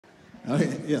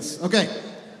Okay, yes. Okay.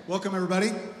 Welcome,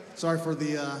 everybody. Sorry for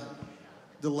the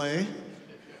delay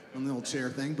on the old chair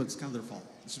thing, but it's kind of their fault.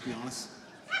 Let's just be honest.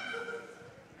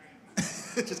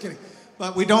 Just kidding.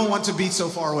 But we don't want to be so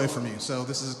far away from you, so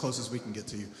this is as close as we can get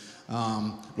to you.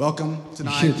 Welcome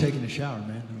tonight. You should have taken a shower,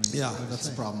 man. Yeah, that's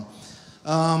the problem.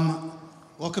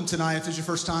 Welcome tonight. If this is your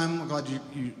first time, I'm glad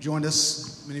you joined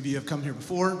us. Many of you have come here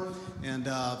before. And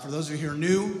for those of you who are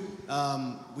new,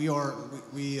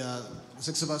 the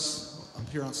six of us up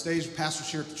here on stage, pastors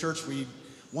here at the church, we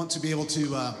want to be able to,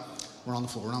 we're on the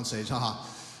floor, we're on stage, haha.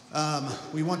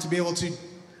 We want to be able to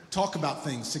talk about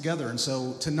things together. And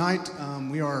so tonight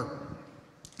we are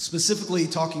specifically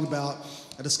talking about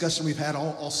a discussion we've had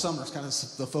all summer. It's kind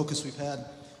of the focus we've had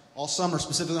all summer,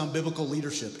 specifically on biblical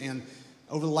leadership. And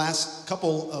over the last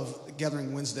couple of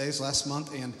Gathering Wednesdays, last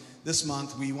month and this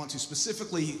month, we want to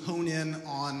specifically hone in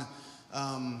on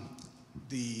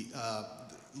the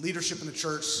leadership in the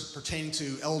church pertaining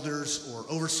to elders or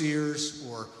overseers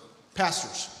or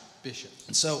pastors. Bishop.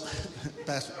 And so,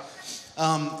 pastor.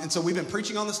 And so we've been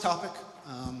preaching on this topic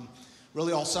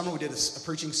really all summer. We did a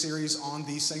preaching series on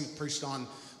these things. We preached on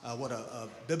what a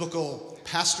biblical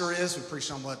pastor is. We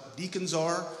preached on what deacons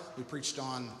are. We preached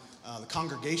on the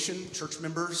congregation, church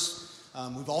members.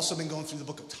 We've also been going through the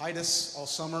book of Titus all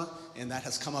summer, and that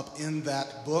has come up in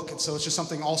that book. And so it's just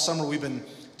something all summer we've been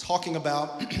talking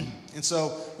about. And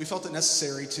so we felt it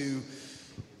necessary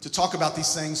to talk about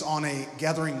these things on a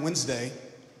Gathering Wednesday.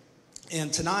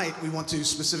 And tonight we want to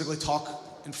specifically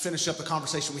talk and finish up the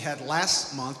conversation we had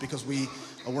last month because we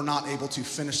were not able to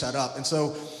finish that up. And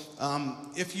so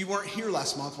if you weren't here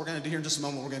last month, we're going to do here in just a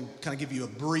moment, we're going to kind of give you a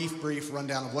brief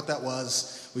rundown of what that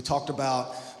was we talked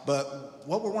about. But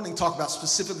what we're wanting to talk about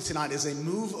specifically tonight is a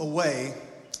move away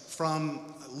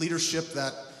from leadership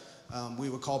that we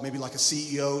would call maybe like a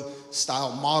CEO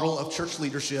style model of church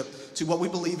leadership to what we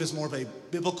believe is more of a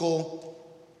biblical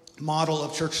model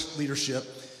of church leadership,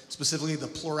 specifically the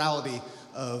plurality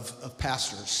of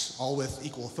pastors, all with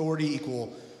equal authority,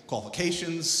 equal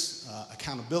qualifications,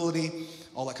 accountability,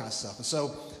 all that kind of stuff. And so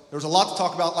there was a lot to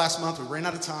talk about last month. We ran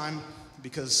out of time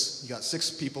because you got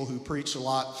 6 people who preach a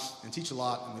lot and teach a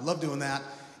lot, and we love doing that.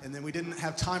 And then we didn't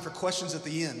have time for questions at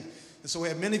the end. And so we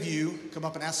had many of you come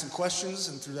up and ask some questions,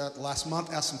 and through that last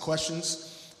month, ask some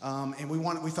questions. And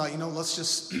we thought, let's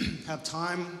just have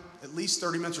time, at least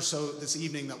 30 minutes or so this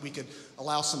evening, that we could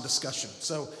allow some discussion.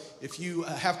 So if you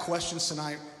have questions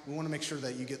tonight, we want to make sure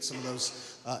that you get some of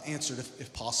those answered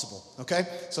if possible. Okay?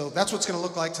 So that's what's going to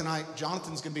look like tonight.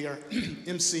 Jonathan's going to be our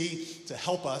MC to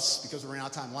help us because we ran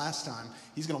out of time last time.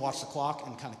 He's going to watch the clock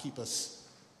and kind of keep us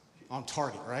on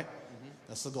target, right? Mm-hmm.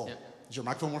 That's the goal. Yep. Is your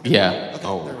microphone working? Yeah. Okay,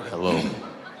 Hello.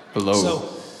 Hello. So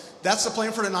that's the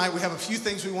plan for tonight. We have a few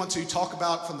things we want to talk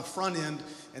about from the front end,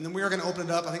 and then we are going to open it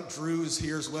up. I think Drew is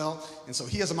here as well, and so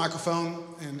he has a microphone,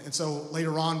 and so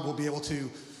later on we'll be able to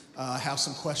have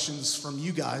some questions from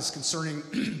you guys concerning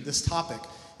this topic.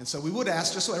 And so we would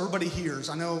ask, just so everybody hears,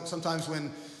 I know sometimes when,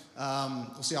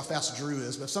 we'll see how fast Drew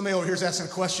is, but if somebody over here is asking a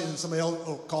question and somebody else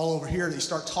will call over here, they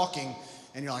start talking,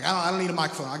 and you're like, I don't need a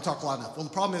microphone, I can talk loud enough. Well,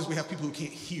 the problem is we have people who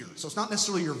can't hear. So it's not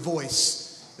necessarily your voice,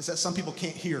 it's that some people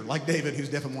can't hear, like David, who's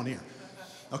deaf in one ear.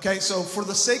 Okay, so for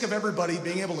the sake of everybody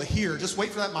being able to hear, just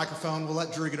wait for that microphone. We'll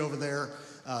let Drew get over there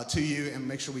to you and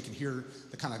make sure we can hear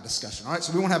the kind of discussion. All right,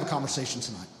 so we want to have a conversation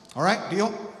tonight. All right,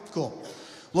 deal? Cool.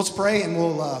 Let's pray and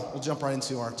we'll jump right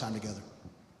into our time together.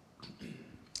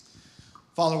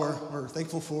 Father, we're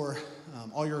thankful for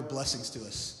all your blessings to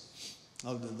us.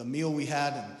 The meal we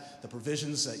had and the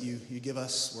provisions that you give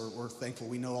us, we're thankful.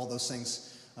 We know all those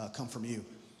things come from you.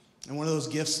 And one of those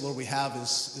gifts, Lord, we have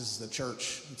is the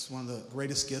church. It's one of the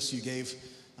greatest gifts you gave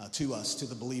to us, to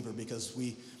the believer, because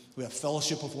we have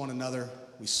fellowship with one another,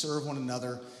 we serve one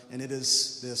another, and it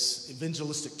is this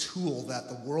evangelistic tool that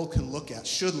the world can look at,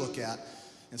 should look at,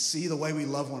 and see the way we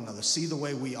love one another, see the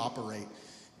way we operate,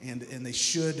 and they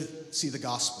should see the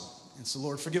gospel. And so,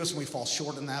 Lord, forgive us when we fall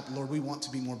short in that. But Lord, we want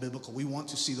to be more biblical. We want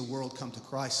to see the world come to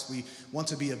Christ. We want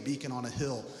to be a beacon on a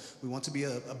hill. We want to be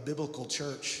a biblical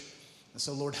church. And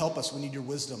so, Lord, help us. We need your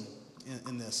wisdom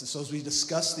in this. And so as we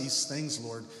discuss these things,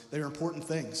 Lord, they're important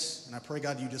things. And I pray,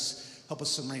 God, you just help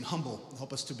us to remain humble, and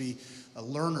help us to be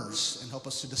learners, and help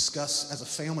us to discuss as a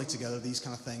family together these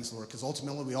kind of things, Lord, because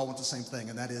ultimately we all want the same thing,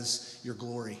 and that is your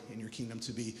glory and your kingdom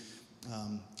to be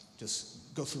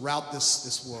just go throughout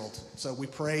this world. So we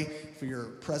pray for your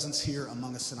presence here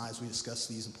among us tonight as we discuss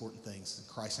these important things.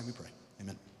 In Christ's name we pray.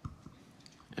 Amen.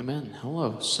 Amen.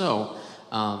 Hello. So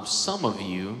some of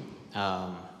you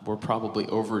were probably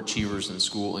overachievers in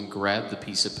school and grabbed the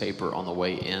piece of paper on the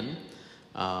way in.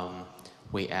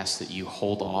 We ask that you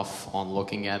hold off on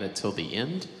looking at it till the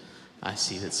end. I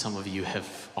see that some of you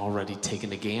have already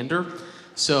taken a gander.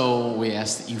 So we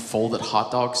ask that you fold it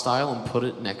hot dog style and put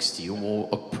it next to you, and we'll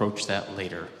approach that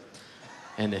later.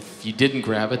 And if you didn't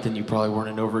grab it, then you probably weren't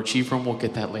an overachiever, and we'll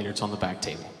get that later. It's on the back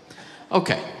table.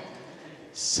 Okay,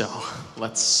 so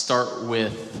let's start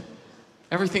with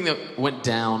everything that went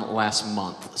down last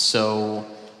month. So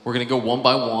we're going to go one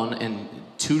by one, and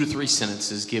 2 to 3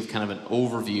 sentences give kind of an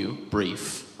overview,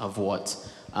 brief, of what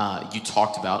you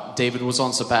talked about. David was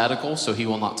on sabbatical, so he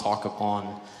will not talk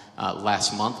upon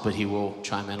last month, but he will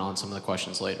chime in on some of the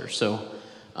questions later. So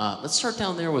let's start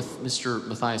down there with Mr.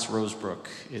 Matthias Rosebrook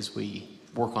as we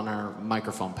work on our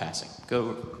microphone passing.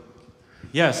 Go.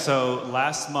 Yeah, so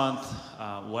last month,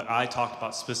 what I talked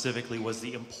about specifically was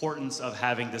the importance of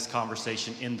having this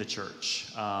conversation in the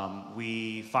church.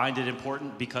 We find it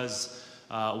important because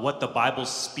what the Bible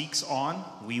speaks on,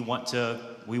 we want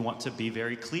to be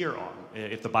very clear on.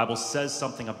 If the Bible says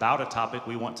something about a topic,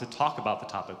 we want to talk about the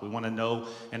topic. We want to know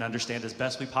and understand as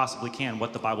best we possibly can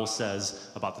what the Bible says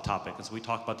about the topic. And so we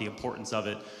talk about the importance of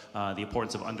it, the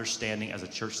importance of understanding as a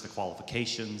church the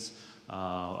qualifications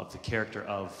of the character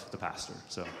of the pastor.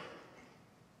 So,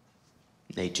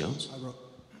 Nate Jones.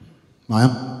 Maya?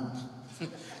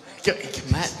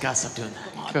 Matt, God, stop doing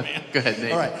that. Come on, man. Go ahead,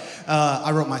 Nate. All right.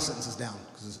 I wrote my sentences down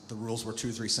because the rules were 2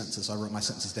 or 3 sentences. So I wrote my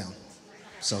sentences down.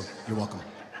 So you're welcome.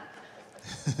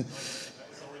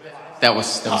 That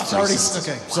was already,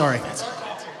 okay, sorry.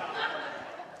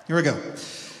 Here we go.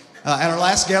 At our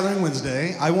last gathering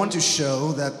Wednesday, I want to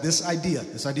show that this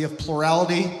idea of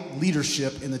plurality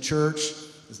leadership in the church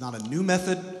is not a new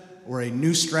method or a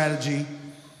new strategy.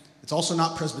 It's also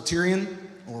not Presbyterian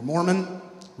or Mormon.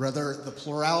 Rather, the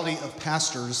plurality of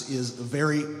pastors is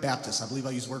very Baptist. I believe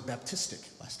I used the word Baptistic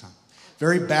last time.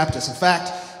 Very Baptist. In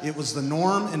fact, it was the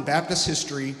norm in Baptist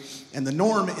history and the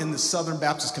norm in the Southern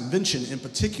Baptist Convention in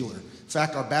particular. In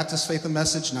fact, our Baptist Faith and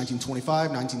Message,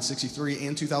 1925, 1963,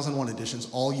 and 2001 editions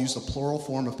all used a plural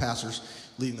form of pastors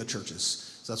leading the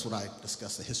churches. So that's what I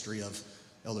discussed, the history of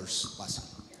elders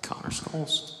last time. Connor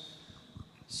Scholes.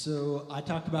 So I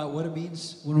talked about what it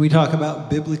means when we talk about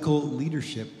biblical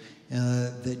leadership,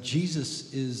 that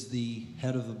Jesus is the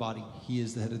head of the body. He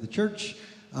is the head of the church,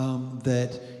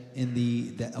 that in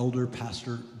the elder,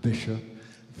 pastor, bishop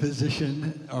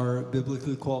position are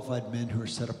biblically qualified men who are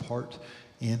set apart,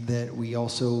 and that we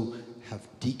also have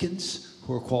deacons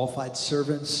who are qualified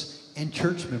servants and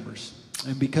church members.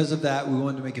 And because of that, we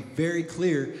wanted to make it very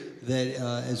clear that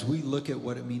as we look at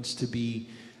what it means to be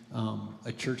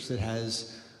a church that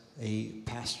has a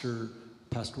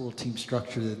pastoral team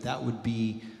structure, that would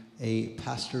be a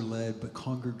pastor-led but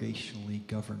congregationally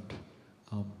governed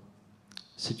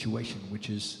situation, which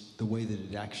is the way that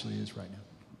it actually is right now.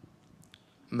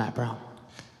 Matt Brown.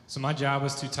 So my job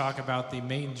was to talk about the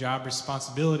main job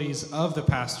responsibilities of the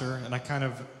pastor, and I kind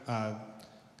of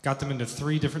got them into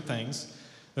 3 different things.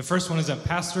 The first one is that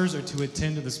pastors are to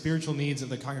attend to the spiritual needs of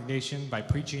the congregation by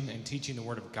preaching and teaching the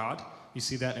Word of God. You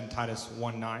see that in Titus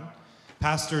 1:9.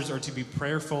 Pastors are to be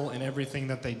prayerful in everything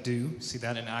that they do. You see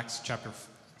that in Acts chapter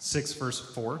 6, verse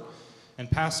 4. And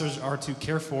pastors are to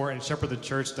care for and shepherd the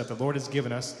church that the Lord has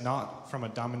given us, not from a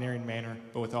domineering manner,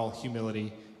 but with all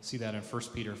humility. See that in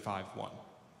 1 Peter 5:1.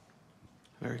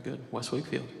 Very good. Wes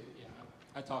Wakefield. Yeah,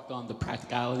 I talked on the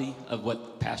practicality of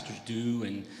what pastors do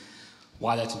and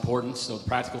why that's important. So the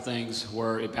practical things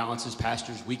where it balances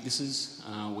pastors' weaknesses.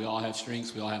 We all have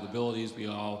strengths. We all have abilities. We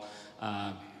all,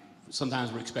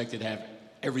 sometimes we're expected to have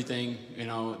everything,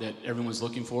 that everyone's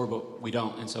looking for, but we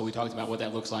don't. And so we talked about what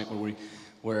that looks like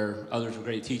where others are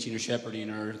great at teaching or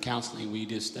shepherding or counseling. We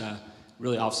just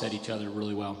really offset each other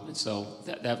really well. And so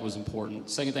that was important.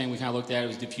 Second thing we kind of looked at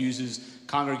was diffuses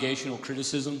congregational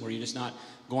criticism, where you're just not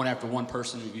going after one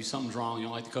person. If something's wrong, you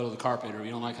don't like the color of the carpet, or you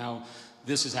don't like how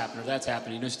this is happening or that's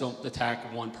happening. You just don't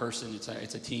attack one person.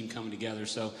 It's a team coming together.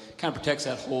 So it kind of protects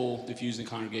that whole diffusing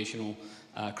congregational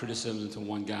criticism into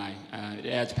one guy. It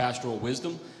adds pastoral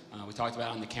wisdom. We talked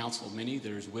about on the Council of Many,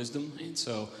 there's wisdom. And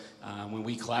so when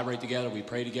we collaborate together, we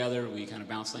pray together, we kind of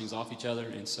bounce things off each other.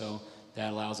 And so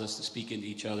that allows us to speak into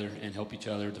each other and help each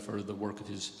other to further the work of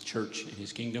his church and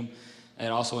his kingdom. It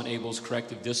also enables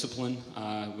corrective discipline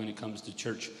when it comes to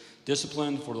church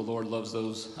discipline, for the Lord loves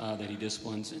those that he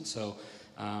disciplines. And so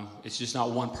it's just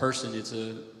not one person. It's,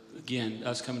 again,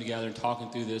 us coming together and talking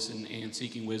through this and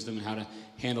seeking wisdom and how to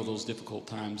handle those difficult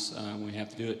times when we have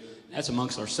to do it. That's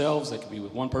amongst ourselves. That could be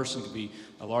with one person, it could be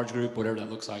a large group, whatever that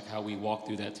looks like, how we walk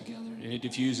through that together. And it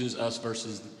diffuses us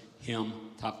versus him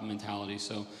type of mentality.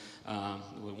 So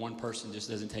with one person just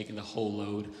isn't taking the whole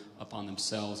load upon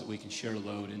themselves, that we can share a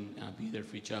load and be there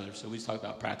for each other. So we just talk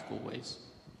about practical ways.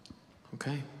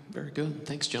 Okay, very good.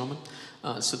 Thanks, gentlemen.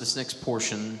 So this next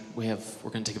portion, we're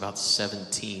going to take about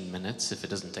 17 minutes. If it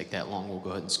doesn't take that long, we'll go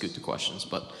ahead and scoot to questions.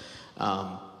 But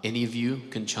any of you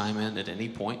can chime in at any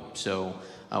point. So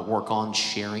work on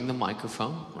sharing the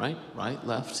microphone, right,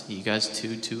 left. You guys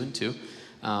two and two.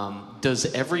 Does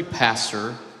every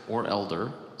pastor or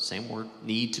elder, same word,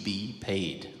 need to be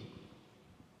paid?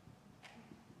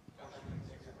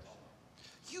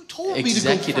 You told me to go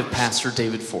Executive first. Pastor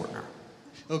David Fortner.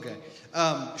 Okay.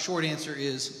 Short answer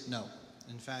is no.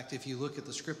 In fact, if you look at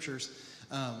the scriptures,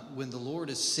 when the Lord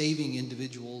is saving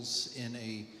individuals in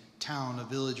a town, a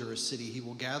village, or a city, he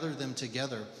will gather them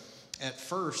together. At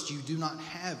first, you do not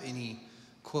have any,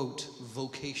 quote,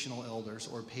 vocational elders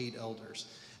or paid elders.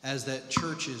 As that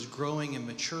church is growing and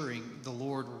maturing, the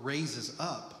Lord raises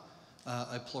up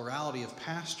a plurality of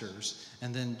pastors.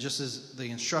 And then just as the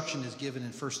instruction is given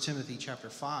in 1 Timothy chapter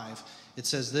 5, it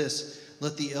says this: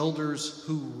 let the elders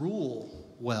who rule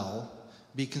well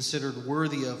be considered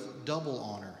worthy of double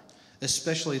honor,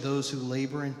 especially those who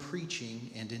labor in preaching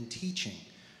and in teaching.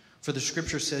 For the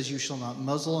scripture says, you shall not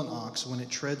muzzle an ox when it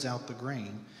treads out the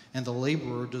grain, and the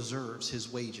laborer deserves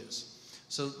his wages.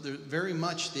 So very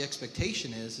much the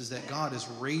expectation is that God is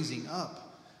raising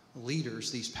up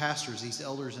leaders, these pastors, these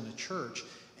elders in a church.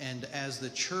 And as the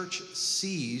church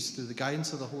sees through the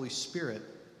guidance of the Holy Spirit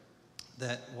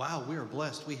that, wow, we are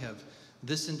blessed. We have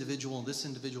this individual and this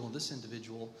individual and this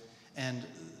individual. And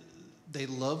they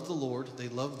love the Lord. They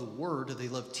love the Word. They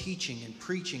love teaching and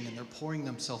preaching, and they're pouring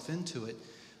themselves into it.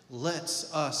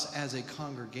 Let's us as a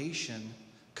congregation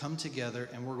come together,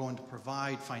 and we're going to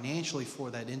provide financially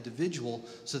for that individual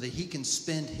so that he can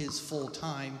spend his full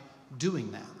time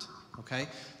doing that. Okay?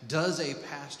 Does a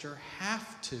pastor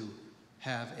have to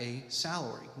have a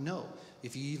salary? No.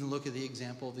 If you even look at the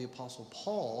example of the Apostle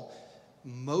Paul,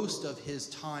 most of his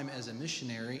time as a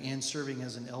missionary and serving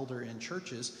as an elder in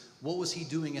churches, what was he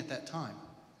doing at that time?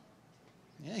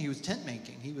 Yeah, he was tent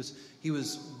making. He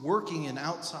was working an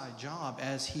outside job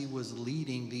as he was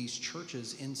leading these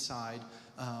churches inside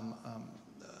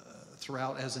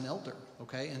throughout as an elder.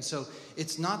 Okay, and so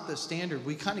it's not the standard.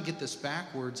 We kind of get this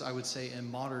backwards, I would say, in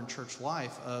modern church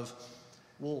life of,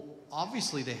 well,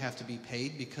 obviously they have to be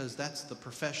paid because that's the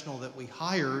professional that we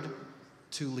hired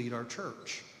to lead our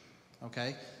church.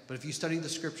 Okay, but if you study the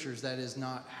scriptures, that is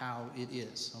not how it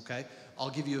is. Okay,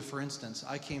 I'll give you a for instance.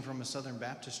 I came from a Southern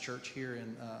Baptist church here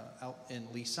in out in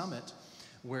Lee Summit,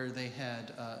 where they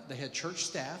had church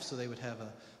staff, so they would have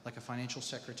a financial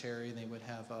secretary, and they would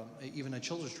have even a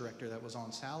children's director that was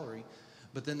on salary,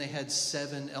 but then they had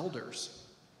 7 elders.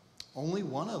 Only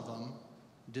one of them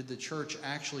did the church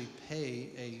actually pay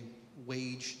a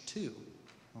wage to.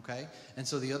 Okay, and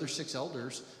so the other 6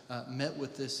 elders met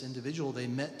with this individual. They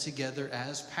met together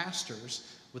as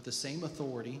pastors with the same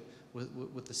authority,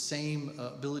 with the same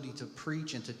ability to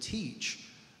preach and to teach.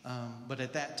 But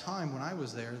at that time when I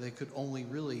was there, they could only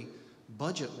really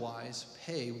budget-wise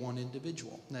pay one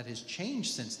individual. And that has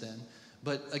changed since then.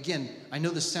 But again, I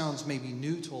know this sounds maybe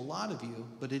new to a lot of you,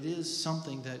 but it is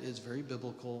something that is very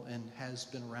biblical and has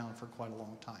been around for quite a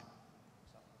long time.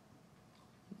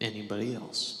 Anybody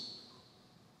else?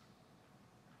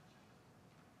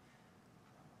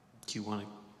 Do you want to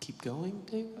keep going,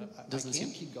 Dave? I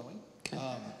can keep going. Okay.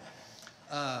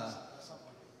 I'll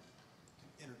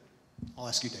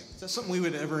ask you, David. Is that something we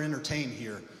would ever entertain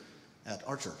here at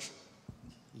our church?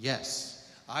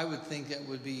 Yes, I would think that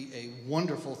would be a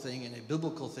wonderful thing and a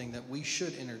biblical thing that we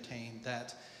should entertain,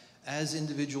 that as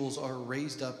individuals are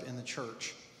raised up in the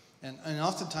church. And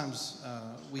oftentimes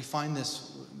we find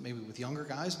this maybe with younger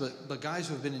guys, but guys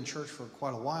who have been in church for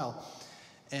quite a while,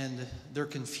 and they're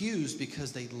confused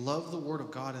because they love the Word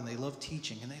of God and they love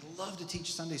teaching and they love to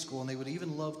teach Sunday school and they would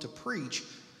even love to preach,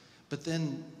 but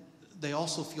then they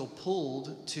also feel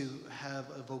pulled to have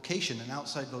a vocation, an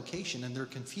outside vocation, and they're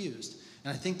confused.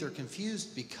 And I think they're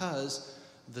confused because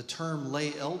the term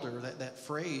lay elder, that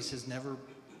phrase, has never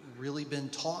really been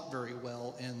taught very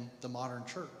well in the modern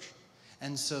church.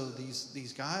 And so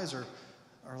these guys are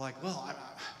like, well,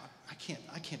 I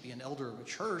can't be an elder of a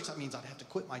church. That means I'd have to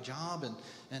quit my job and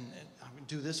I would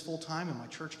do this full time, and my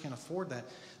church can't afford that.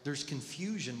 There's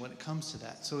confusion when it comes to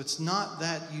that. So it's not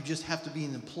that you just have to be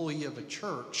an employee of a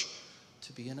church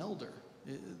to be an elder.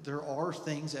 There are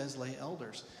things as lay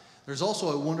elders. There's also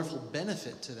a wonderful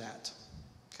benefit to that.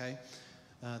 Okay,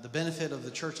 the benefit of the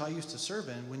church I used to serve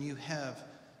in, when you have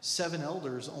 7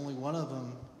 elders, only one of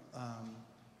them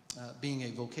being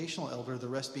a vocational elder, the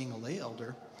rest being a lay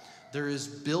elder, there is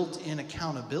built-in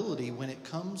accountability when it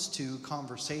comes to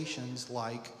conversations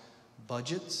like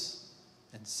budgets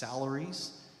and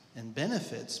salaries and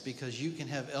benefits, because you can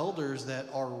have elders that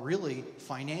are really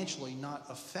financially not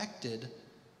affected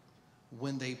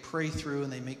when they pray through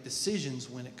and they make decisions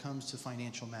when it comes to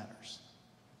financial matters.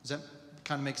 Does that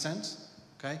kind of make sense?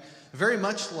 Okay? Very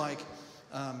much like,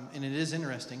 and it is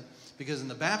interesting, because in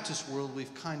the Baptist world,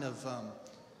 we've kind of,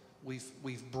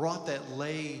 we've brought that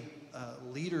lay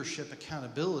leadership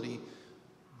accountability.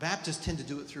 Baptists tend to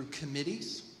do it through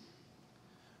committees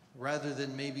rather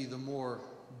than maybe the more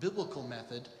biblical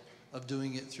method of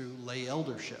doing it through lay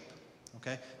eldership.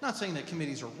 Okay? Not saying that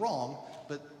committees are wrong,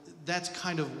 but that's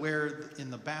kind of where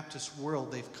in the Baptist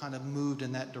world they've kind of moved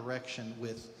in that direction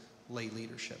with lay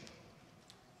leadership.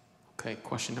 Okay,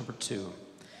 question number 2.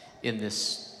 In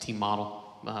this team model,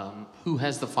 who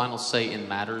has the final say in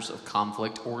matters of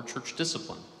conflict or church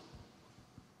discipline?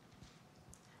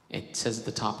 It says at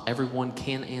the top, everyone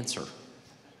can answer.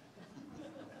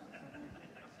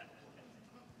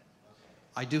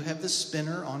 I do have the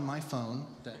spinner on my phone.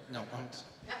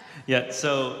 Yeah,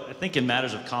 so I think in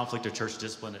matters of conflict or church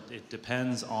discipline, it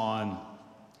depends on,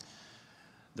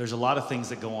 there's a lot of things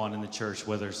that go on in the church,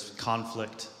 whether it's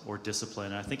conflict or discipline.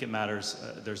 And I think it matters,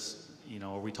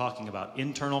 are we talking about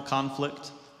internal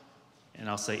conflict? And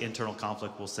I'll say internal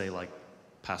conflict, we'll say like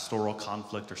pastoral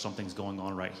conflict or something's going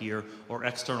on right here. Or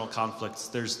external conflicts,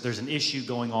 there's an issue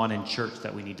going on in church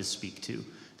that we need to speak to,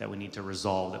 that we need to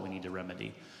resolve, that we need to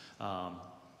remedy.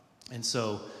 And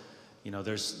so,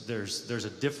 there's a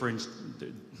difference.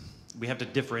 We have to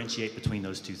differentiate between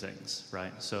those two things,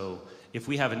 right? So if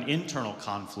we have an internal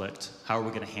conflict, how are we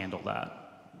going to handle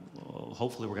that? Well,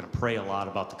 hopefully we're going to pray a lot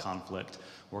about the conflict.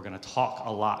 We're going to talk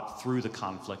a lot through the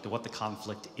conflict of what the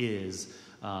conflict is.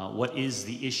 What is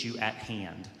the issue at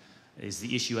hand? Is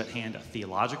the issue at hand a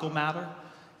theological matter?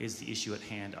 Is the issue at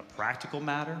hand a practical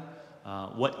matter?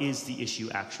 What is the issue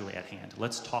actually at hand?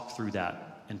 Let's talk through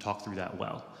that and talk through that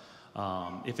well.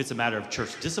 If it's a matter of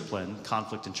church discipline,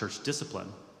 conflict in church discipline,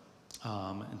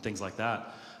 and things like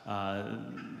that,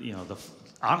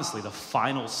 honestly, the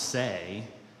final say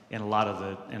in a lot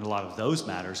of those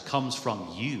matters comes from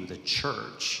you, the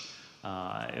church,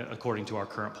 according to our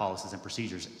current policies and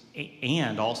procedures,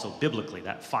 and also biblically,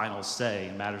 that final say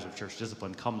in matters of church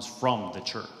discipline comes from the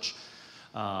church.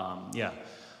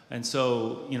 And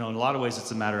so, in a lot of ways,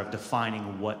 it's a matter of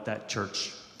defining what that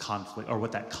church conflict or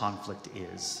what that conflict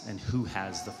is and who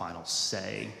has the final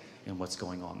say in what's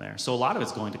going on there. So a lot of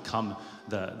it's going to come,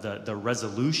 the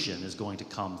resolution is going to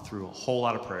come through a whole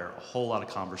lot of prayer, a whole lot of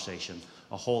conversation,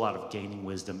 a whole lot of gaining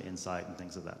wisdom, insight, and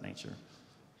things of that nature.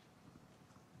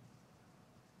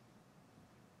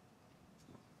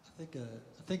 I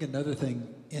think another thing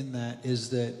in that is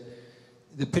that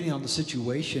depending on the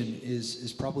situation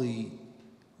is probably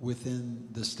within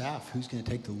the staff who's going to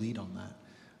take the lead on that.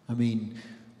 I mean,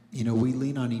 we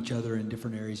lean on each other in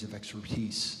different areas of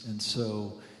expertise. And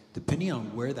so depending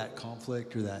on where that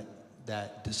conflict or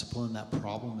that discipline, that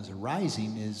problem is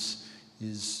arising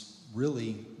is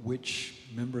really which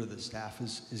member of the staff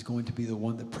is going to be the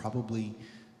one that probably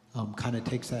kind of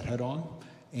takes that head on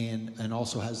and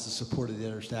also has the support of the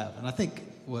other staff. And I think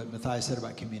what Matthias said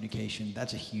about communication,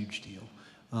 that's a huge deal.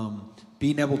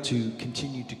 Being able to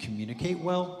continue to communicate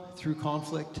well through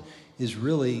conflict is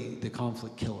really the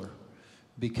conflict killer.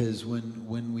 Because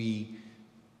when we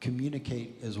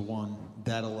communicate as one,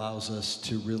 that allows us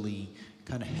to really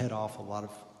kind of head off a lot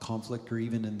of conflict, or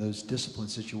even in those discipline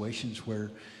situations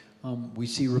where we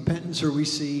see repentance or we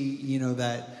see,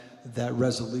 that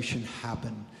resolution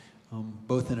happen,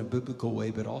 both in a biblical way,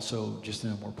 but also just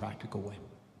in a more practical way.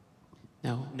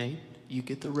 Now, Nate, you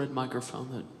get the red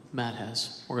microphone that Matt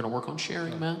has. We're going to work on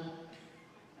sharing, Matt.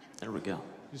 There we go.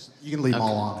 You can leave them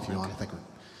all on if you want, I think.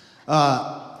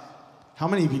 How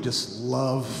many of you just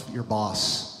love your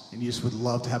boss and you just would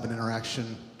love to have an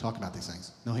interaction talking about these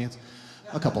things? No hands?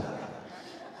 A couple.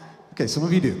 Okay, some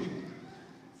of you do.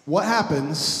 What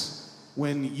happens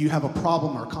when you have a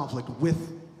problem or a conflict with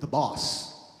the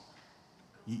boss?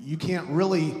 You can't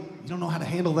really, you don't know how to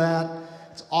handle that.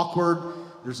 It's awkward.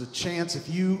 There's a chance if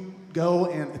you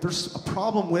go and if there's a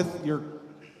problem with your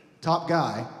top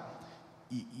guy,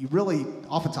 you really,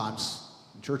 oftentimes,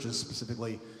 in churches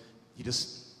specifically,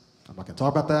 I'm not going to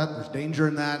talk about that. There's danger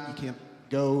in that. You can't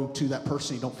go to that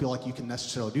person. You don't feel like you can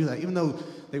necessarily do that. Even though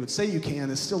they would say you can,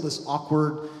 it's still this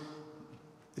awkward,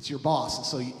 it's your boss. And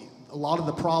so a lot of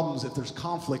the problems, if there's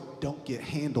conflict, don't get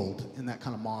handled in that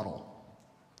kind of model.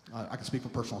 I can speak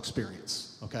from personal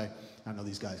experience, okay? I know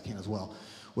these guys can as well.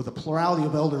 With a plurality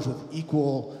of elders with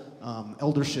equal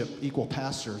eldership, equal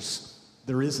pastors,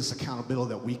 there is this accountability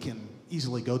that we can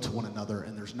easily go to one another,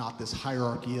 and there's not this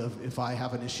hierarchy of if I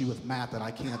have an issue with Matt that I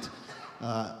can't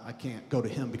go to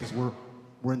him because we're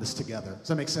we're in this together. Does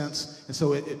that make sense? And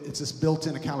so it's this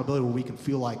built-in accountability where we can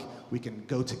feel like we can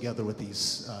go together with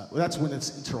these. That's when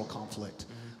it's internal conflict.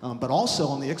 But also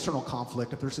on the external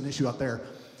conflict, if there's an issue out there,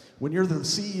 when you're the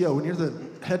CEO, when you're the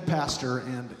head pastor,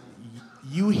 and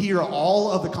you hear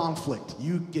all of the conflict,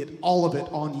 you get all of it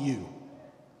on you,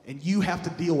 and you have to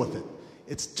deal with it.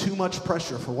 It's too much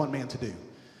pressure for one man to do.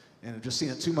 And I've just seen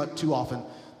it too often.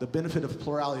 The benefit of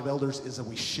plurality of elders is that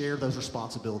we share those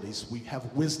responsibilities. We have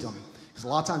wisdom. Because a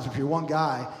lot of times if you're one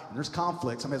guy and there's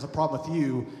conflict, somebody has a problem with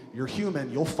you, you're human,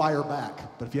 you'll fire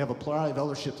back. But if you have a plurality of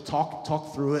eldership to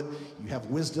talk through it, you have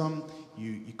wisdom,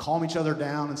 you calm each other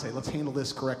down and say, let's handle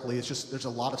this correctly. It's just, there's a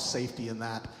lot of safety in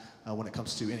that when it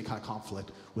comes to any kind of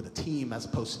conflict with a team as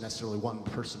opposed to necessarily one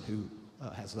person who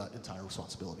has that entire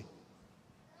responsibility.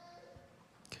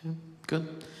 Okay,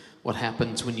 good. What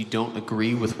happens when you don't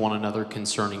agree with one another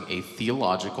concerning a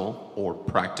theological or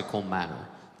practical matter?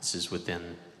 This is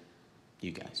within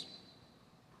you guys.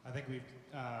 I think we've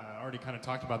already kind of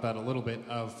talked about that a little bit.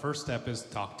 First step is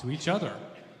talk to each other,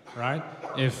 right?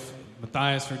 If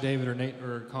Matthias or David or Nate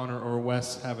or Connor or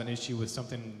Wes have an issue with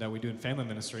something that we do in family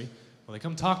ministry, well, they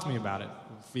come talk to me about it.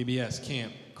 VBS,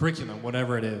 camp, curriculum,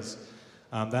 whatever it is.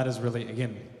 That is really,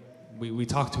 again, we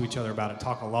talk to each other about it,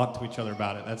 talk a lot to each other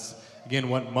about it. That's, again,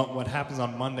 what happens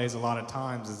on Mondays a lot of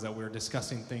times is that we're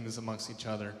discussing things amongst each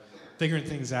other, figuring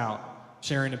things out,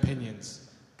 sharing opinions,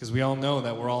 because we all know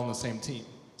that we're all on the same team.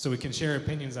 So we can share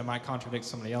opinions that might contradict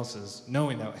somebody else's,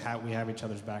 knowing that we have each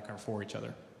other's back and for each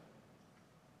other.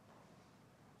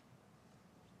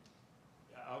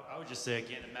 I would just say,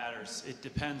 again, it matters. It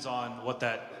depends on what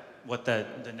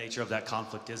the nature of that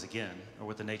conflict is, again, or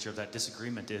what the nature of that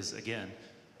disagreement is, again.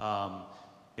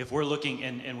 If we're looking,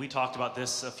 and we talked about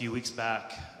this a few weeks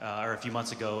back, or a few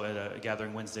months ago at a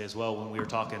Gathering Wednesday as well, when we were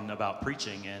talking about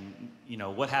preaching, and,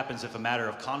 what happens if a matter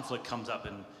of conflict comes up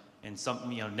and some,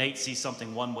 Nate sees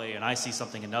something one way and I see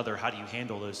something another. How do you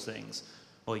handle those things?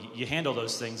 Well, you handle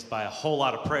those things by a whole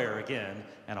lot of prayer, again,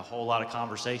 and a whole lot of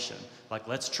conversation. Like,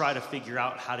 let's try to figure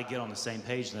out how to get on the same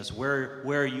page in this. Where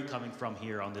are you coming from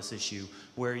here on this issue?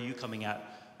 Where are you coming at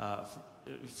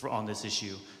on this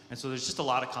issue? And so there's just a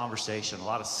lot of conversation, a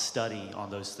lot of study on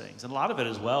those things. And a lot of it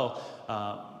as well,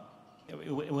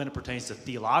 when it pertains to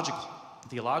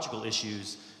theological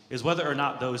issues, is whether or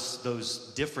not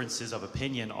those differences of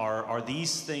opinion are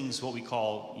these things what we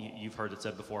call, you've heard it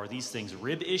said before, are these things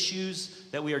rib issues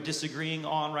that we are disagreeing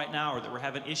on right now, or that we're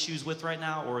having issues with right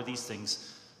now, or are these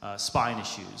things spine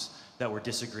issues that we're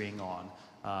disagreeing on?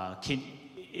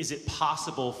 Is it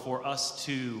possible for us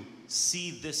to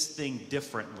see this thing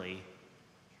differently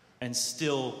and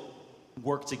still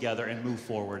work together and move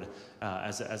forward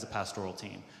as a pastoral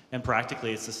team? And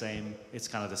practically it's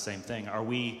kind of the same thing. Are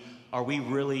we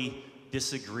really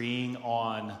disagreeing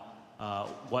on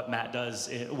what Matt does,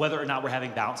 whether or not we're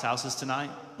having bounce houses tonight?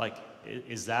 Like,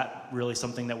 is that really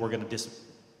something that we're going to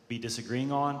be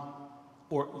disagreeing on,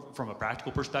 or from a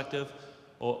practical perspective?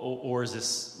 Or is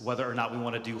this whether or not we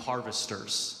want to do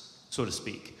harvesters, so to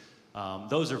speak?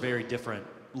 Those are very different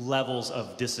levels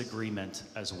of disagreement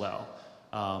as well.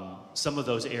 Some of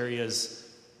those areas,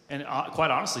 and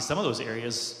quite honestly, some of those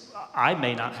areas, I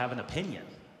may not have an opinion,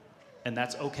 and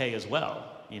that's okay as well.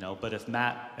 But if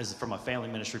Matt, from a family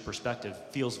ministry perspective,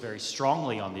 feels very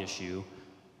strongly on the issue,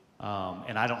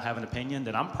 and I don't have an opinion,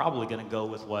 then I'm probably going to go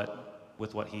with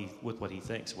what he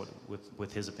thinks,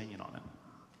 with his opinion on it.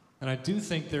 And I do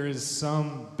think there is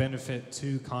some benefit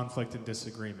to conflict and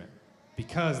disagreement,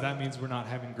 because that means we're not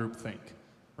having groupthink,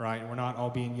 right? We're not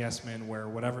all being yes men where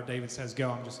whatever David says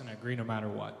go, I'm just going to agree no matter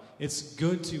what. It's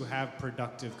good to have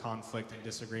productive conflict and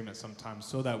disagreement sometimes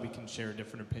so that we can share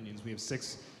different opinions. We have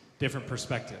 6 different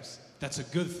perspectives. That's a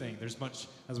good thing. There's much,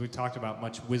 as we talked about,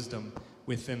 much wisdom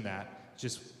within that.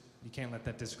 Just, you can't let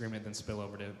that disagreement then spill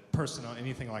over to personal,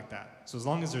 anything like that. So as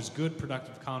long as there's good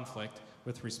productive conflict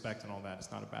with respect and all that,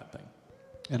 it's not a bad thing.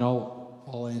 And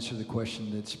I'll answer the question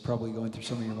that's probably going through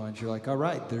some of your minds. You're like, all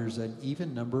right, there's an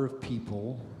even number of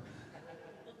people,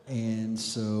 and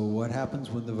so what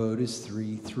happens when the vote is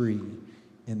 3-3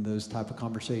 in those type of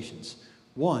conversations?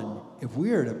 One, if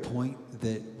we are at a point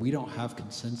that we don't have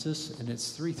consensus and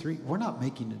it's 3-3, we're not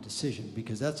making a decision,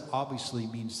 because that's obviously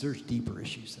means there's deeper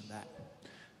issues than that.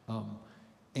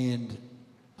 And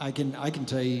I can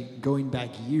tell you, going back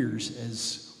years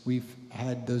as we've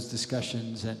had those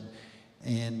discussions,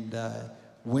 and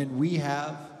when we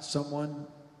have someone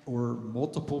or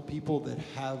multiple people that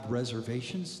have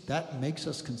reservations, that makes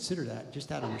us consider that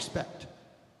just out of respect.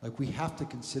 Like, we have to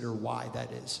consider why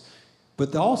that is.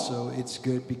 But also, it's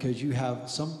good because you have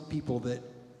some people that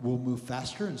will move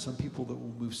faster and some people that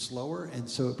will move slower, and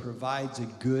so it provides a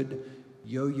good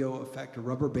yo-yo effect, a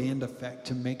rubber band effect,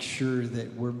 to make sure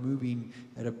that we're moving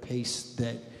at a pace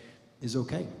that is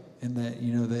okay, and that,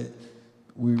 you know, that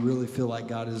we really feel like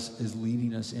God is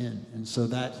leading us in. And so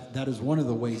that is one of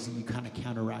the ways that you kind of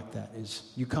counteract that,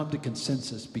 is you come to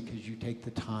consensus because you take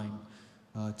the time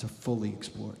to fully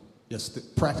explore it. Yes,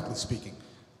 practically speaking.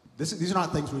 These are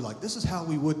not things we're like, this is how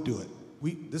we would do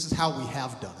it. This is how we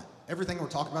have done it. Everything we're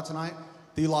talking about tonight,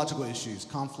 theological issues,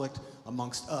 conflict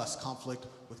amongst us, conflict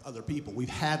with other people. We've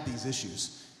had these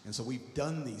issues, and so we've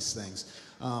done these things.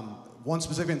 One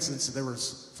specific instance, there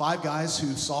was 5 guys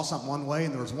who saw something one way,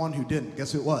 and there was one who didn't.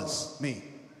 Guess who it was? Me.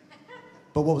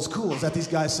 But what was cool is that these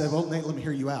guys said, well, Nate, let me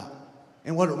hear you out.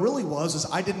 And what it really was is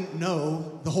I didn't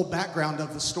know the whole background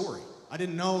of the story. I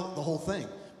didn't know the whole thing.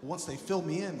 But once they filled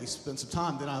me in, we spent some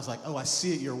time, then I was like, oh, I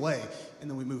see it your way, and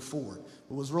then we moved forward.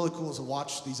 What was really cool is to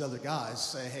watch these other guys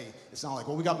say, hey, it's not like,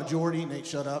 well, we got majority, Nate,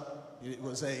 shut up. It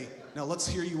was no, let's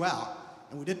hear you out.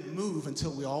 And we didn't move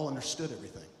until we all understood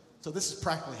everything. So this is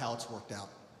practically how it's worked out.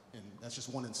 And that's just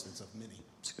one instance of many.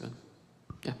 That's good.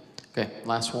 Yeah. Okay,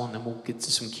 last one, then we'll get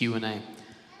to some Q&A.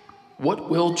 What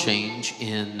will change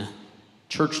in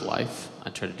church life,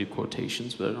 I try to do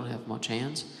quotations, but I don't have much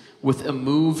hands, with a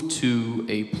move to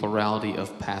a plurality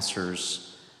of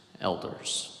pastors,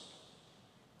 elders?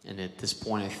 And at this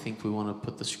point, I think we want to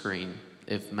put the screen.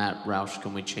 If Matt Roush,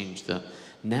 can we change the...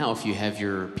 Now, if you have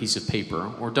your piece of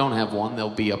paper, or don't have one, they'll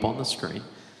be up on the screen.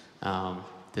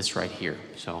 This right here,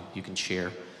 so you can share.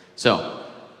 So,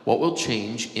 what will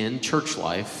change in church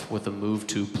life with a move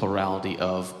to plurality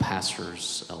of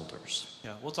pastors, elders?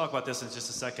 Yeah, we'll talk about this in just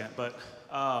a second, but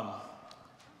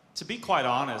to be quite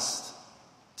honest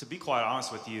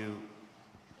with you,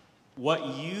 what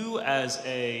you as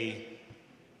a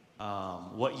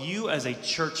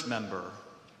church member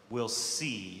will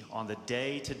see on the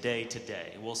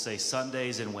day-to-day, we'll say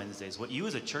Sundays and Wednesdays, what you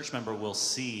as a church member will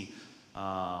see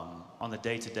on the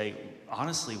day-to-day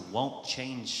honestly won't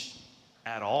change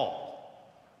at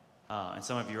all. And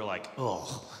some of you are like,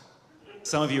 oh.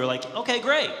 Some of you are like, okay,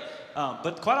 great.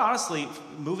 But quite honestly,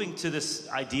 moving to this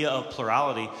idea of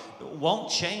plurality won't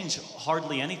change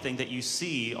hardly anything that you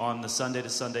see on the Sunday to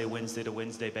Sunday, Wednesday to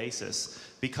Wednesday basis.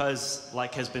 Because,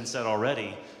 like has been said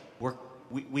already,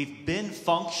 we've been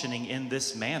functioning in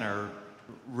this manner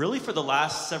really for the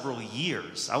last several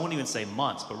years. I won't even say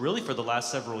months, but really for the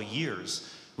last several years,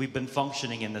 we've been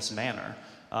functioning in this manner.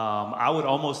 I would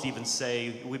almost even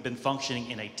say we've been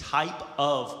functioning in a type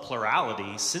of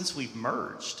plurality since we've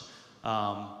merged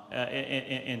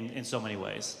in so many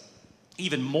ways.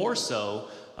 Even more so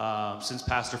since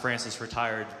Pastor Francis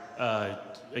retired a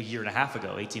year and a half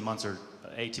ago, 18 months or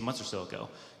so ago.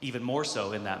 Even more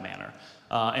so in that manner.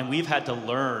 And we've had to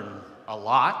learn a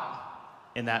lot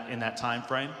in that time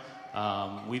frame.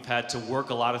 We've had to work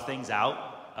a lot of things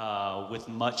out with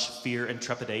much fear and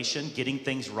trepidation, getting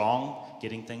things wrong,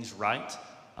 getting things right.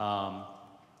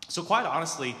 So quite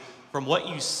honestly, from what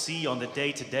you see on the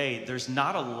day-to-day, there's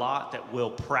not a lot that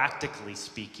will, practically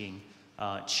speaking,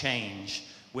 change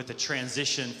with the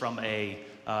transition from a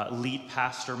lead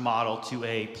pastor model to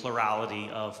a plurality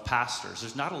of pastors.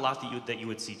 There's not a lot that you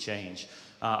would see change.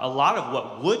 A lot of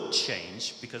what would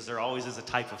change, because there always is a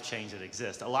type of change that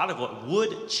exists, a lot of what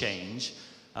would change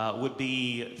would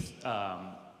be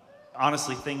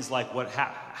honestly things like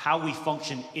how we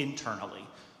function internally,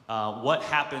 what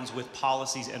happens with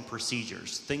policies and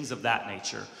procedures, things of that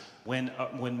nature.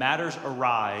 When matters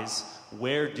arise,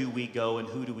 where do we go and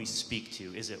who do we speak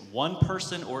to? Is it one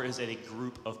person or is it a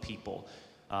group of people?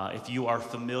 If you are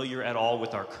familiar at all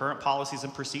with our current policies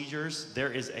and procedures,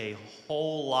 there is a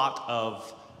whole lot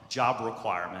of job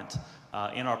requirement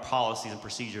in our policies and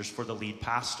procedures for the lead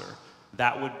pastor.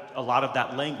 A lot of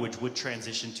that language would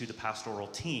transition to the pastoral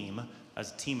team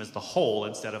as the whole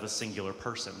instead of a singular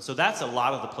person. So that's a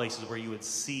lot of the places where you would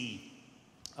see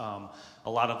a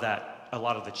lot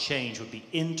of the change would be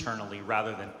internally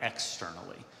rather than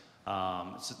externally.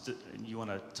 You want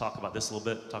to talk about this a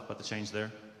little bit? Talk about the change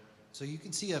there? So you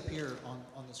can see up here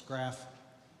on this graph,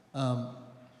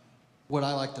 what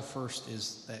I like the first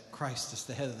is that Christ is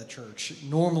the head of the church.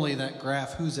 Normally that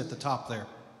graph, who's at the top there?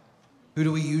 Who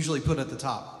do we usually put at the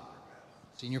top?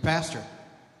 Senior pastor,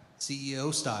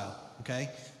 CEO style, okay?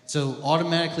 So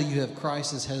automatically you have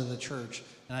Christ as head of the church.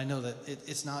 And I know that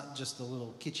it's not just a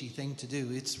little kitschy thing to do.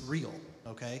 It's real,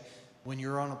 okay? When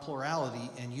you're on a plurality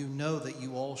and you know that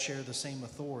you all share the same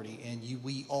authority and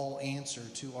we all answer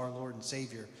to our Lord and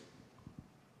Savior,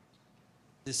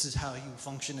 this is how you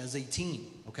function as a team,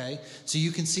 okay? So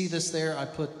you can see this there. I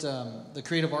put the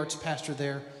creative arts pastor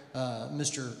there,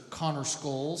 Mr. Connor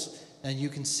Scholes, and you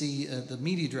can see the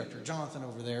media director, Jonathan,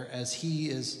 over there, as he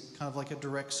is kind of like a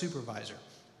direct supervisor.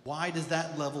 Why does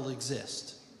that level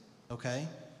exist? Okay?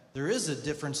 There is a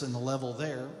difference in the level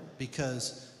there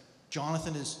because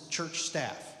Jonathan is church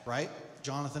staff, right?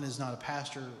 Jonathan is not a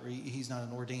pastor, or he's not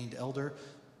an ordained elder,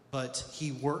 but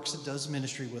he works and does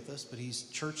ministry with us, but he's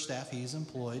church staff, he's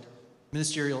employed.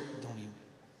 Ministerial, don't even.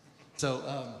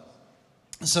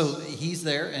 So he's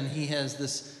there, and he has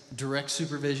this direct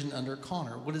supervision under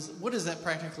Connor. What does that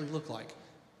practically look like?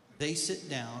 They sit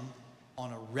down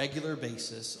on a regular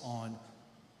basis on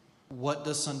what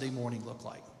does Sunday morning look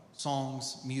like?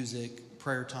 Songs, music,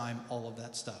 prayer time, all of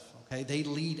that stuff. Okay, they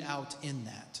lead out in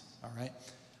that. All right.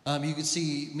 You can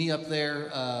see me up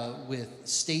there with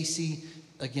Stacy,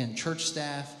 again, church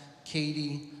staff,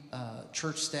 Katie,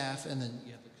 church staff, and then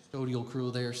you have the custodial crew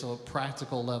there. So a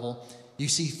practical level. You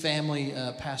see family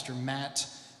Pastor Matt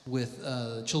with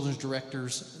children's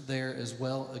directors there as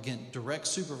well. Again, direct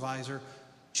supervisor,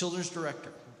 children's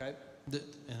director. Okay.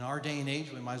 In our day and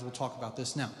age, we might as well talk about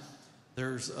this now.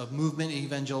 There's a movement in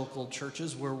evangelical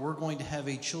churches where we're going to have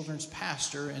a children's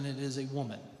pastor, and it is a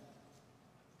woman.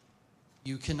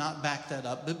 You cannot back that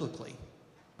up biblically,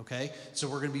 okay? So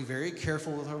we're going to be very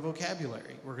careful with our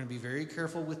vocabulary. We're going to be very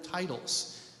careful with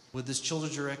titles. With this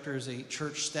children's director as a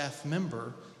church staff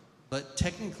member, but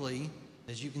technically,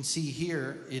 as you can see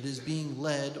here, it is being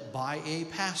led by a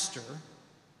pastor.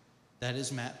 That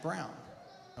is Matt Brown.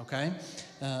 Okay?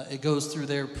 It goes through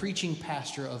their preaching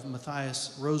pastor of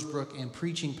Matthias Rosebrook and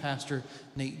preaching pastor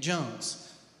Nate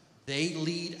Jones. They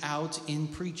lead out in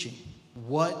preaching.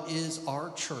 What is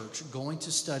our church going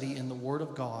to study in the Word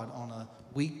of God on a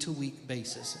week-to-week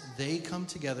basis? They come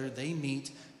together, they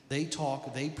meet, they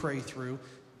talk, they pray through.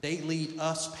 They lead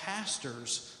us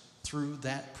pastors through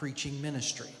that preaching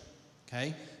ministry.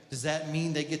 Okay? Does that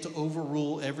mean they get to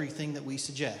overrule everything that we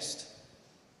suggest?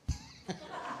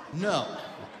 No.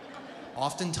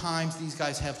 Oftentimes, these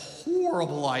guys have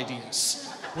horrible ideas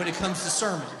when it comes to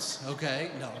sermons,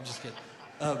 okay? No, I'm just kidding.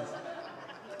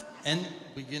 And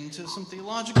we get into some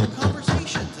theological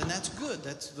conversations, and that's good.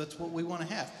 That's what we want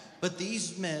to have. But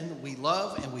these men, we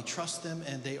love and we trust them,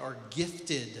 and they are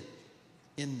gifted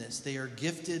in this. They are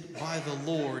gifted by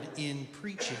the Lord in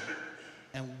preaching.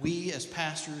 And we as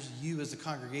pastors, you as a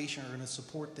congregation, are going to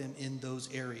support them in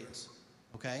those areas,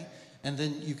 okay? And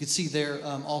then you could see there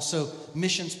also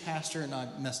missions pastor, and I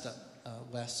messed up,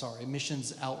 Wes, sorry,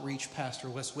 missions outreach pastor,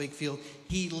 Wes Wakefield.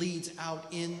 He leads out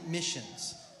in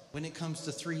missions when it comes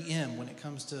to 3M, when it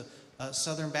comes to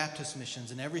Southern Baptist missions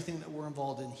and everything that we're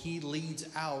involved in. He leads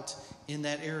out in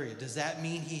that area. Does that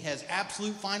mean he has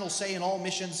absolute final say in all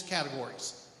missions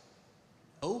categories?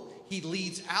 No, he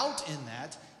leads out in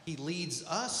that. He leads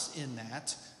us in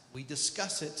that. We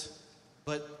discuss it,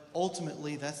 but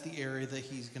ultimately, that's the area that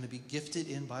he's going to be gifted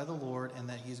in by the Lord and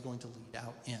that he's going to lead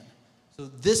out in. So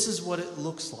this is what it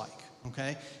looks like,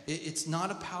 okay? It's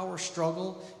not a power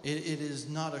struggle. It is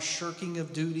not a shirking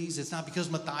of duties. It's not because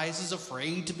Matthias is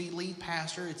afraid to be lead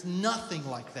pastor. It's nothing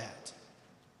like that.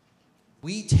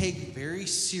 We take very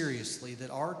seriously that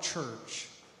our church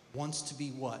wants to be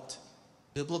what?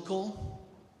 Biblical,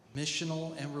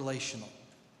 missional, and relational.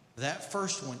 That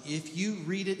first one, if you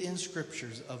read it in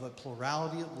scriptures of a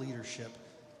plurality of leadership,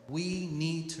 we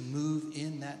need to move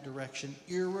in that direction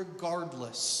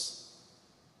irregardless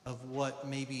of what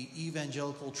maybe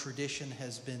evangelical tradition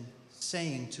has been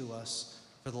saying to us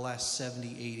for the last 70,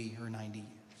 80, or 90 years.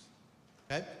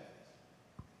 Okay?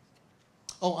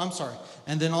 Oh, I'm sorry.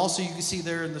 And then also you can see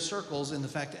there in the circles, in the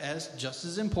fact as just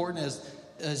as important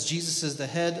as Jesus is the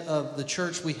head of the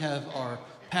church, we have our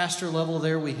pastor level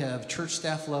there, we have church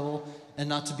staff level, and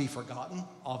not to be forgotten,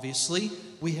 obviously,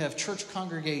 we have church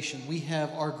congregation, we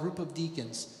have our group of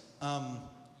deacons.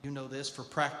 You know this, for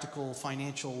practical,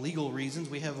 financial, legal reasons,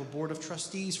 we have a board of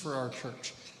trustees for our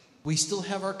church. We still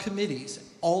have our committees,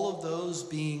 all of those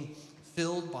being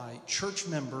filled by church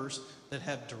members that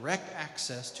have direct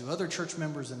access to other church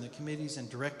members in the committees and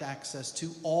direct access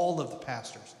to all of the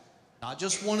pastors, not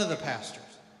just one of the pastors.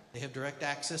 They have direct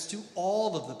access to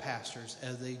all of the pastors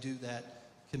as they do that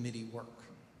committee work.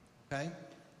 Okay?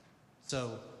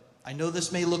 So I know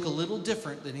this may look a little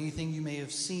different than anything you may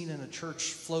have seen in a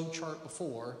church flow chart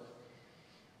before,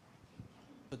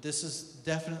 but this is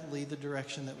definitely the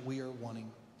direction that we are wanting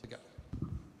to go.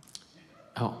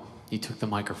 Oh, you took the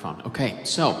microphone. Okay,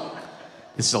 so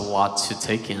this is a lot to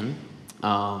take in.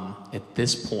 At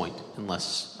this point,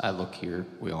 unless I look here,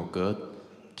 we all good?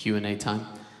 Q&A time?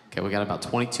 Okay, we got about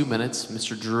 22 minutes.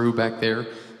 Mr. Drew back there,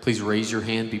 please raise your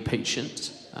hand, be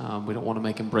patient. We don't want to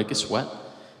make him break a sweat.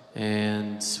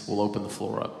 And we'll open the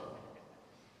floor up.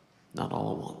 Not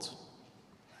all at once.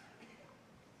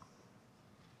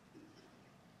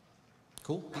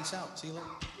 Cool. Peace out. See you later.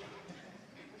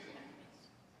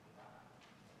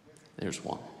 There's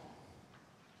one.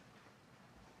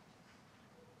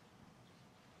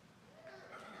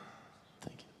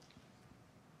 Thank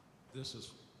you.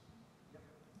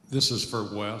 This is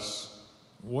for Wes.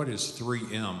 What is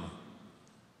 3M?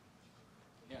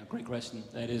 Yeah, great question.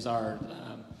 That is our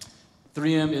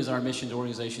 3M is our missions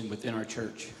organization within our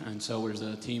church, and so there's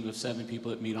a team of 7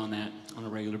 people that meet on that on a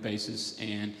regular basis,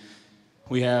 and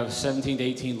we have 17 to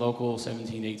 18 local,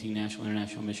 17 to 18 national,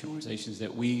 international mission organizations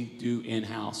that we do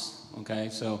in-house. Okay,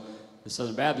 so the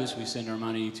Southern Baptist, we send our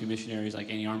money to missionaries like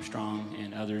Annie Armstrong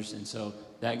and others, and so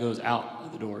that goes out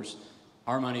of the doors.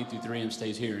 Our money through 3M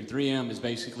stays here, and 3M is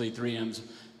basically 3M's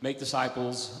make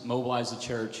disciples, mobilize the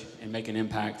church, and make an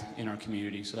impact in our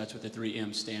community. So that's what the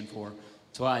 3M's stand for.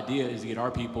 So our idea is to get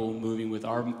our people moving with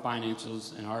our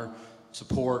financials and our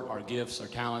support, our gifts, our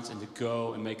talents, and to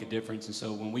go and make a difference. And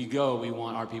so when we go, we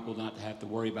want our people not to have to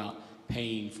worry about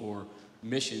paying for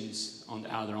missions out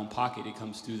of their own pocket. It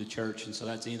comes through the church, and so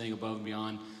that's anything above and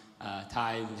beyond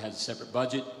tithe. It has a separate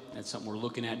budget. That's something we're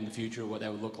looking at in the future, what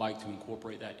that would look like to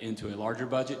incorporate that into a larger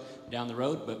budget down the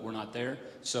road, but we're not there.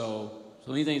 So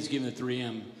anything that's given to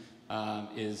 3M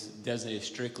is designated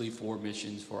strictly for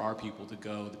missions, for our people to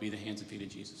go, to be the hands and feet of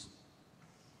Jesus.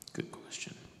 Good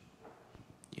question.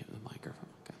 You have the microphone.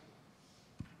 Okay.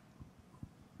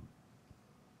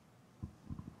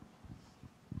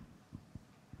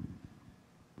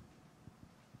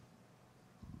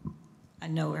 I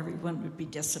know everyone would be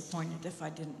disappointed if I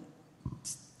didn't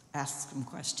ask some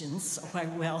questions, so I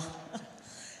will.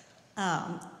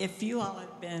 If you all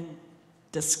have been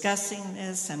discussing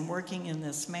this and working in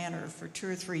this manner for 2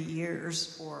 or 3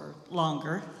 years or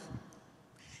longer,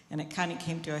 and it kind of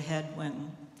came to a head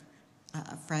when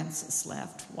Francis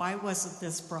left, why wasn't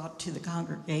this brought to the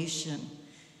congregation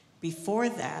before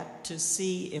that to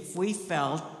see if we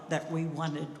felt that we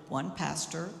wanted one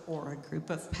pastor or a group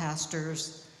of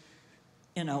pastors?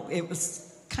 You know, it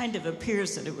was kind of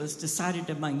appears that it was decided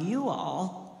among you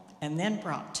all and then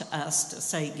brought to us to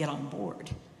say, get on board.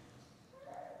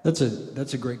 That's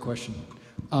a great question.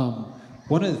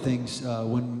 One of the things,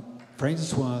 when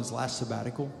Francis went on his last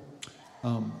sabbatical,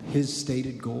 his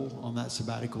stated goal on that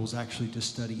sabbatical was actually to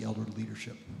study elder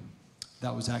leadership.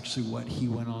 That was actually what he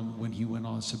went on when he went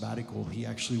on sabbatical. He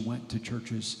actually went to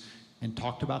churches and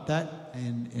talked about that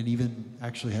and even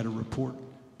actually had a report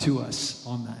to us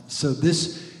on that. So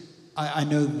I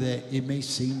know that it may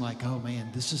seem like, oh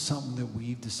man, this is something that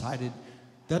we've decided.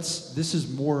 This is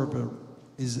more of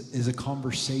a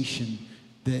conversation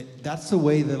that's the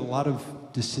way that a lot of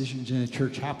decisions in a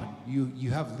church happen.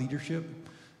 You have leadership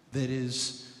that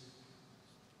is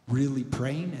really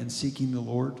praying and seeking the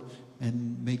Lord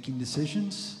and making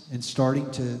decisions and starting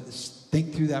to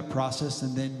think through that process,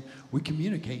 and then we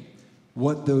communicate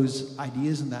what those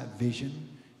ideas and that vision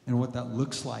and what that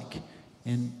looks like,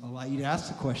 and allow you to ask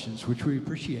the questions, which we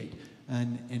appreciate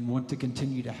and want to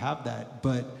continue to have that.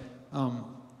 But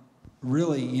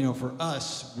really, you know, for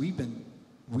us, we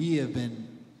have been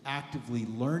actively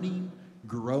learning,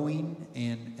 growing,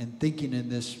 and thinking in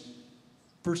this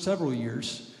for several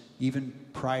years, even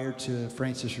prior to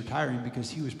Francis retiring,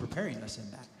 because he was preparing us in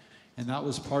that. And that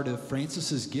was part of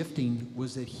Francis's gifting,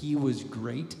 was that he was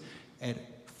great at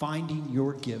finding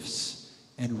your gifts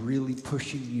and really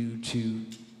pushing you to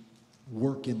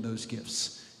work in those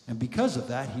gifts. And because of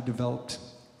that, he developed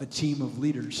a team of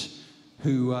leaders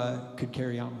who could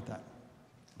carry on with that.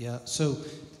 Yeah, so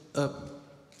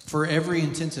for every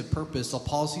intensive purpose, the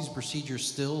policies and procedures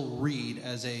still read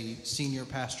as a senior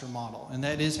pastor model, and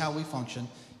that is how we function.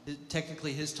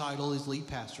 Technically, his title is lead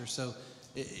pastor, so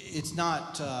it's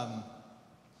not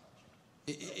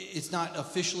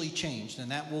officially changed, and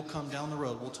that will come down the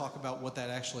road. We'll talk about what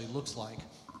that actually looks like.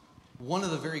 One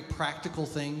of the very practical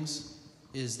things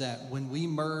is that when we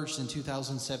merged in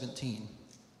 2017,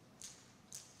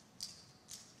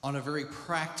 on a very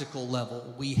practical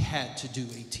level, we had to do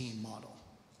a team model,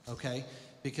 okay?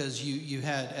 Because you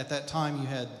had, at that time, you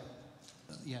had,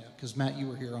 because Matt, you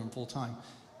were here on full time,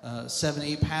 7,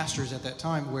 8 pastors at that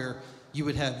time, where you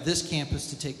would have this campus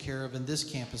to take care of and this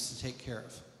campus to take care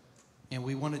of. And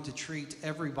we wanted to treat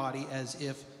everybody as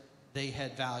if they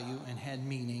had value and had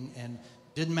meaning, and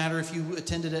didn't matter if you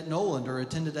attended at Noland or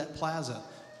attended at Plaza.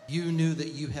 You knew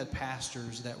that you had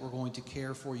pastors that were going to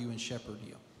care for you and shepherd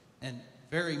you. And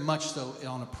very much so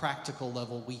on a practical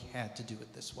level, we had to do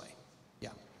it this way. Yeah.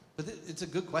 But it's a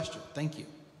good question. Thank you.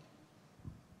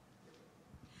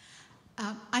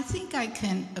 I think I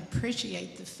can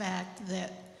appreciate the fact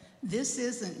that this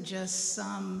isn't just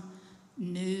some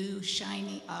new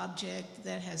shiny object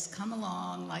that has come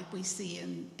along, like we see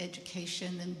in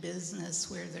education and business,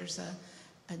 where there's a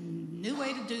new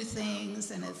way to do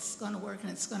things and it's going to work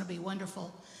and it's going to be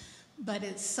wonderful. But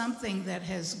it's something that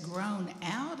has grown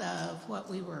out of what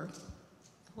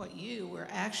you were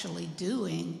actually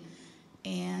doing,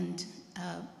 and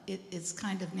it's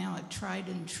kind of now a tried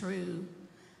and true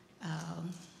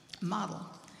model.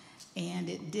 And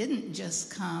it didn't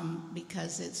just come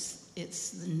because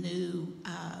it's the new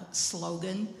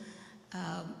slogan.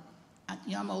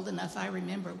 I'm old enough, I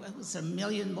remember it was a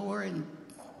million more in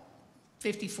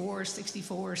 54,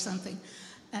 64 or something.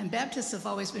 And Baptists have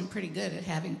always been pretty good at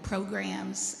having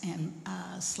programs and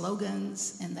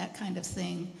slogans and that kind of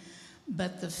thing.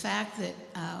 But the fact that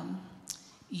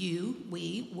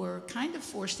we were kind of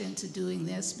forced into doing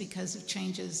this because of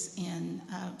changes in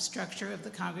structure of the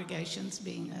congregations,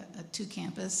 being a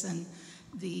two-campus, and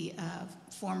the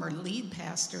former lead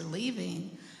pastor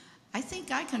leaving, I think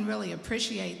I can really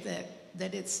appreciate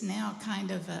that it's now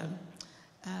kind of a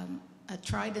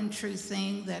tried and true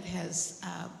thing that has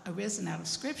arisen out of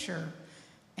Scripture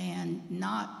and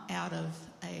not out of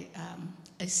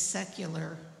a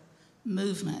secular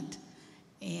movement.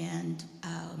 And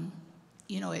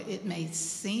it may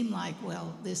seem like,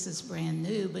 well, this is brand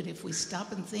new, but if we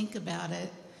stop and think about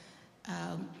it,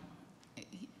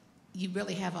 you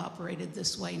really have operated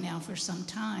this way now for some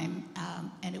time,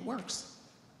 and it works.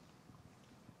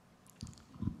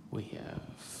 We have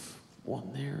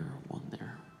one there, one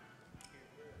there.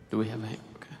 Do we have a hand?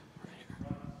 Okay,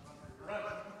 right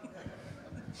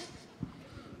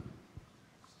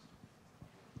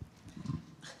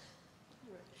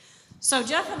here. So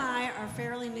Jeff and I are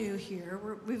fairly new here.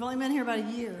 We've only been here about a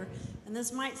year, and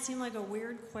this might seem like a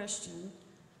weird question,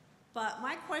 but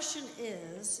my question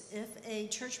is, if a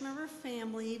church member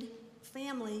family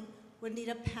would need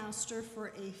a pastor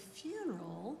for a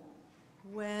funeral,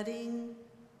 wedding,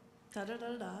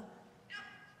 da-da-da-da,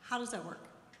 how does that work?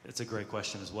 It's a great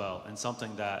question as well, and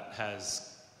something that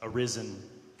has arisen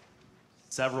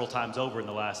several times over in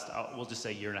the last, we'll just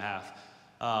say, year and a half.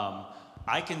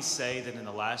 I can say that in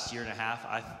the last year and a half,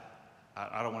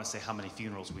 I don't want to say how many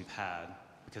funerals we've had,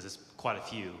 because it's quite a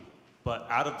few, but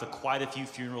out of the quite a few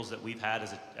funerals that we've had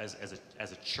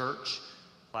as a church,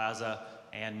 Plaza,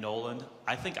 and Noland,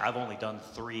 I think I've only done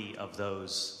 3 of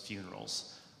those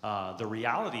funerals. The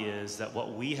reality is that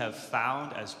what we have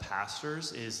found as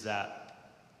pastors is that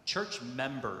church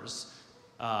members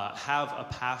have a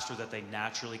pastor that they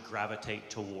naturally gravitate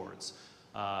towards.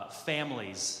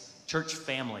 Church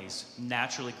families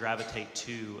naturally gravitate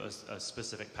to a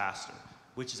specific pastor,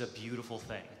 which is a beautiful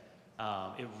thing.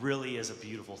 It really is a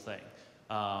beautiful thing.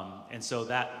 And so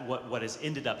that what has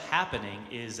ended up happening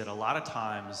is that a lot of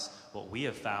times what we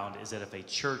have found is that if a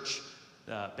church,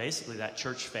 basically that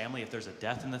church family, if there's a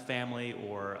death in the family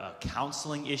or a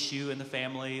counseling issue in the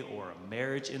family or a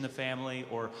marriage in the family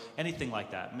or anything like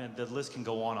that, I mean, the list can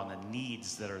go on the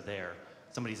needs that are there.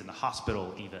 Somebody's in the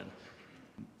hospital even.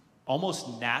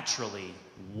 Almost naturally,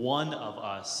 one of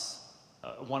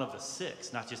the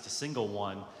 6, not just a single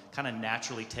one, kind of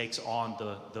naturally takes on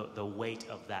the weight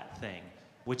of that thing,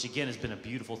 which again has been a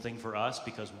beautiful thing for us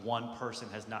because one person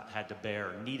has not had to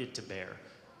bear or needed to bear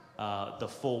the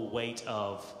full weight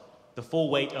of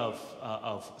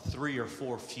 3 or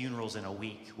 4 funerals in a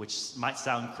week, which might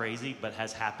sound crazy, but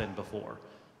has happened before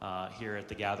here at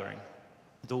the gathering.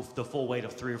 The full weight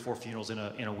of 3 or 4 funerals in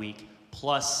a week,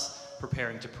 plus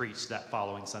preparing to preach that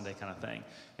following Sunday kind of thing.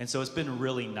 And so it's been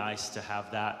really nice to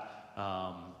have that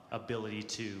ability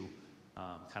to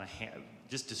kind of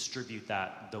just distribute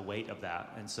the weight of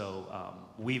that. And so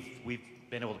we've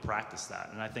been able to practice that.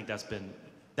 And I think that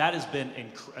has been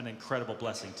an incredible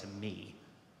blessing to me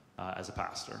as a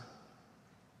pastor.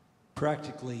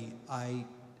 Practically, I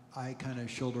kind of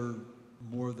shoulder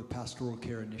more of the pastoral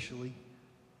care initially.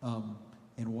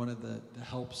 And one of the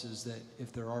helps is that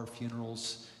if there are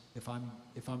funerals, if I'm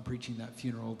preaching that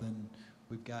funeral, then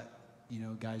we've got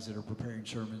guys that are preparing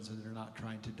sermons and they're not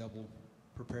trying to double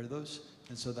prepare those.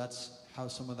 And so that's how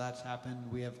some of that's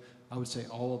happened. We have, I would say,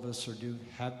 all of us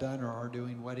have done or are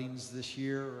doing weddings this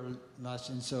year or last.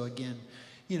 And so again,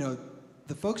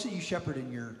 the folks that you shepherd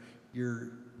in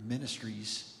your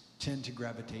ministries tend to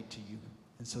gravitate to you.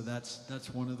 And so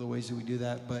that's one of the ways that we do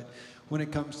that. But when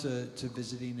it comes to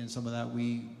visiting and some of that,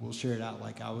 we will share it out.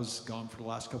 Like I was gone for the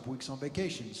last couple weeks on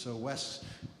vacation. So Wes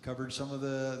covered some of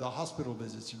the hospital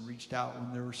visits and reached out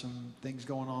when there were some things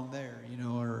going on there,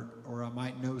 or I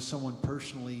might know someone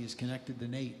personally is connected to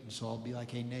Nate. And so I'll be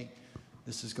like, hey, Nate,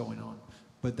 this is going on.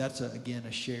 But that's, again,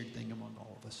 a shared thing among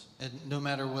all of us. And no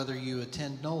matter whether you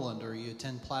attend Noland or you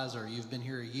attend Plaza, or you've been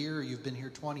here a year, or you've been here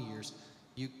 20 years,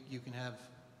 you can have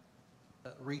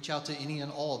reach out to any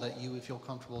and all that you would feel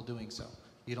comfortable doing so.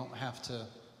 You don't have to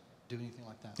do anything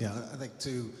like that. Yeah, I think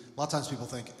too, a lot of times people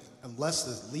think unless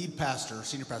the lead pastor or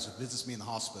senior pastor visits me in the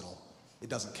hospital, it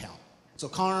doesn't count. So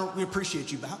Connor, we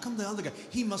appreciate you, but how come the other guy,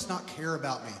 he must not care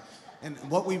about me? And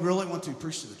what we really want to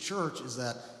preach to the church is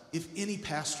that if any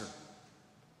pastor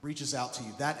reaches out to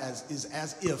you, that is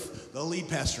as if the lead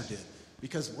pastor did,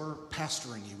 because we're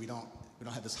pastoring you. We don't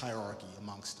have this hierarchy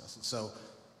amongst us. And so,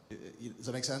 does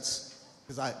that make sense?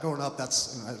 Because growing up,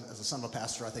 that's, as a son of a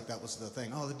pastor, I think that was the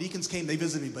thing. Oh, the deacons came, they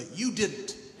visited me, but you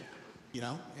didn't,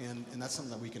 and that's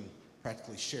something that we can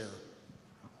practically share.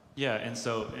 Yeah, and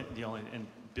so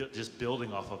just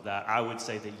building off of that, I would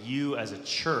say that you as a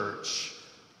church,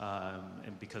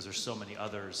 and because there's so many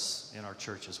others in our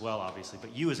church as well, obviously,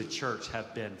 but you as a church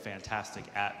have been fantastic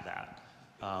at that.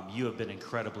 You have been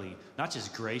incredibly, not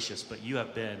just gracious, but you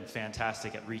have been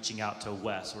fantastic at reaching out to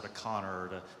Wes or to Connor or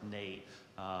to Nate.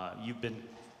 You've been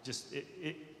just,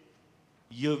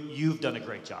 you've done a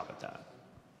great job at that.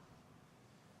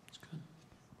 That's good.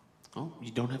 Oh,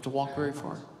 you don't have to walk very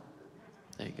far.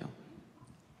 There you go.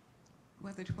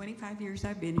 Well, the 25 years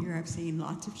I've been here, I've seen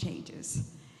lots of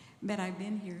changes, but I've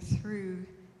been here through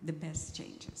the best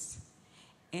changes.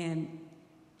 And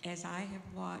as I have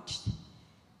watched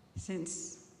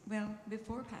since,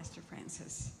 before Pastor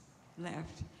Francis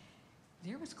left,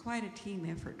 there was quite a team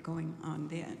effort going on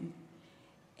then.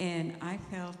 And I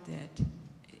felt that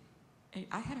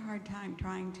I had a hard time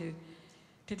trying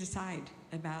to decide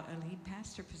about a lead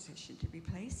pastor position to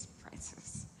replace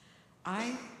Francis.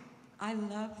 I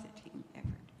love the team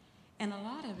effort. And a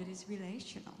lot of it is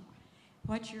relational,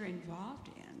 what you're involved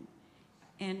in.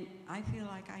 And I feel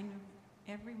like I knew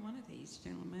every one of these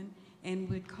gentlemen and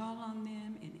would call on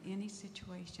them in any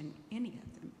situation, any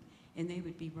of them, and they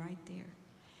would be right there.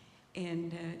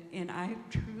 And I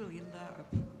truly love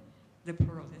the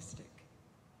pluralistic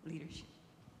leadership.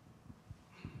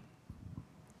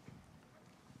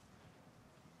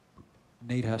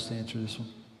 Nate has to answer this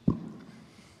one.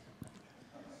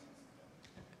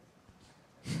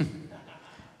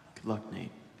 Good luck,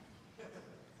 Nate.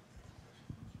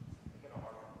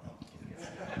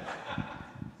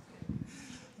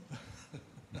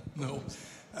 No,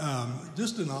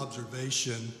 just an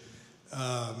observation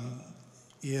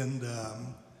and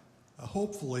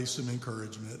hopefully some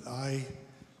encouragement. I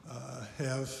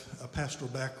have a pastoral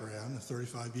background,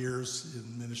 35 years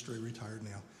in ministry, retired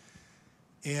now.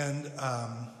 And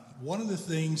one of the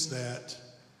things that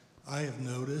I have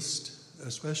noticed,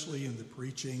 especially in the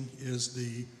preaching, is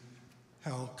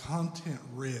how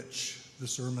content-rich the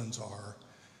sermons are.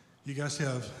 You guys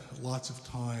have lots of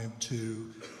time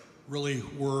to really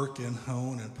work and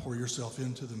hone and pour yourself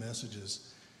into the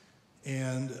messages.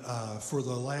 And for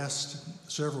the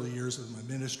last several years of my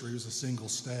ministry as a single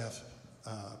staff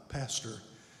pastor,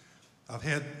 I've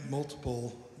had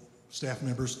multiple staff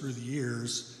members through the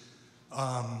years.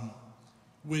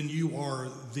 When you are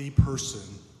the person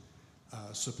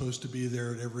supposed to be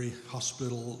there at every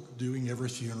hospital, doing every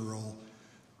funeral,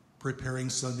 preparing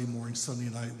Sunday morning,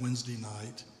 Sunday night, Wednesday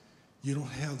night, you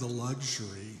don't have the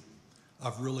luxury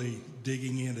of really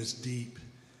digging in as deep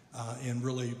and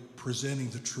really presenting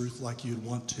the truth like you'd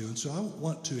want to. And so I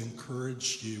want to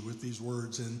encourage you with these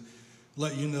words and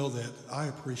let you know that I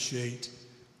appreciate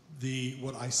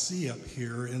what I see up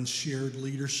here in shared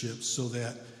leadership so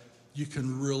that you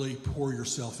can really pour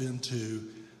yourself into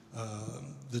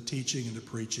the teaching and the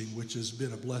preaching, which has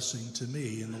been a blessing to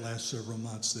me in the last several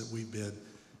months that we've been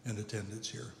in attendance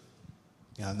here.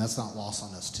 Yeah, and that's not lost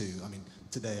on us too. I mean,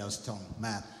 today I was telling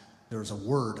Matt, there was a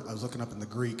word I was looking up in the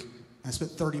Greek. I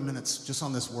spent 30 minutes just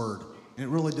on this word, and it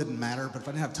really didn't matter. But if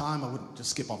I didn't have time, I wouldn't just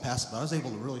skip on past it. But I was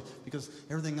able to really, because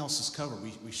everything else is covered.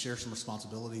 We share some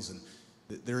responsibilities, and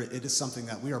it is something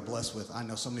that we are blessed with. I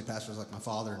know so many pastors like my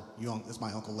father, and this is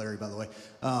my Uncle Larry, by the way.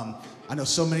 I know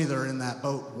so many that are in that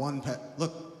boat.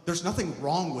 Look, there's nothing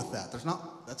wrong with that.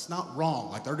 That's not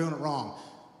wrong. Like, they're doing it wrong.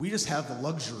 We just have the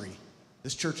luxury.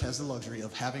 This church has the luxury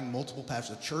of having multiple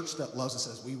pastors. A church that loves us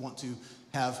says we want to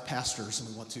have pastors, and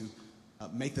we want to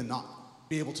make them not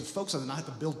be able to focus on them, not have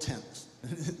to build tents.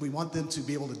 We want them to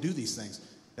be able to do these things.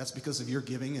 That's because of your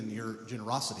giving and your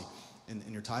generosity and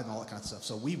your tithe and all that kind of stuff.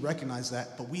 So we recognize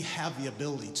that, but we have the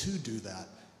ability to do that.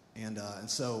 And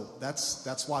so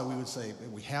that's why we would say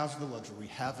we have the luxury. We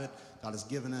have it. God has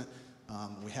given it.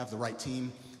 We have the right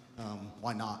team.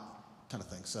 Why not? Kind of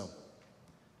thing. So.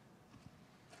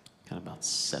 Got about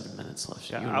 7 minutes left.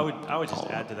 Yeah, I would just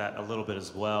add to that a little bit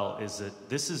as well, is that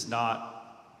this is not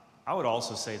I would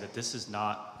also say that this is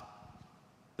not,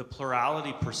 the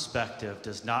plurality perspective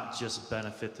does not just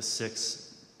benefit the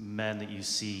 6 men that you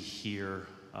see here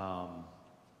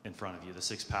in front of you, the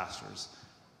 6 pastors.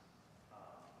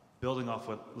 Building off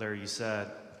what, Larry, you said,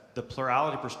 the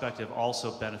plurality perspective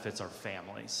also benefits our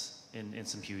families in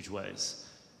some huge ways.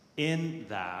 In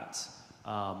that,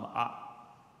 I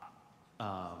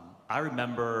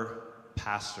remember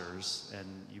pastors, and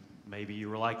maybe you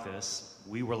were like this,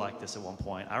 we were like this at one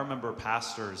point. I remember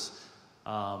pastors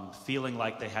feeling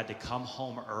like they had to come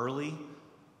home early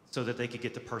so that they could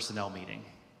get to personnel meeting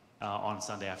on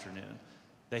Sunday afternoon.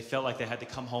 They felt like they had to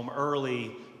come home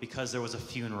early because there was a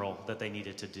funeral that they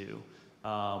needed to do.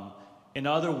 In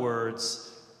other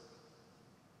words,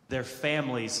 their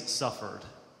families suffered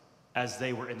as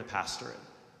they were in the pastorate.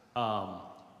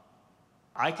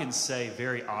 I can say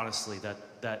very honestly that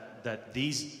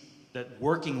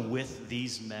working with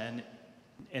these men,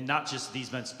 and not just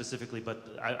these men specifically, but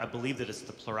I believe that it's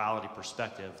the plurality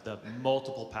perspective, the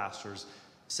multiple pastors,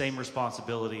 same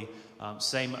responsibility,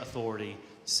 same authority,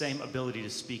 same ability to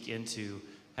speak into,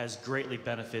 has greatly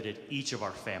benefited each of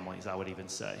our families, I would even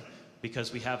say,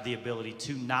 because we have the ability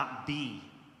to not be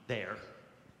there,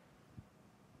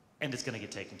 and it's going to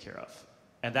get taken care of.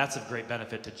 And that's of great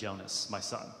benefit to Jonas, my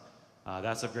son.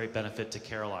 That's of great benefit to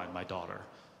Caroline, my daughter,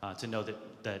 to know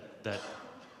that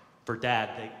for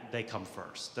Dad, they come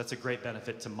first. That's a great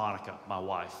benefit to Monica, my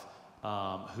wife,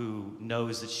 who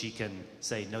knows that she can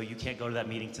say, no, you can't go to that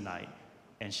meeting tonight.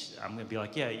 And I'm going to be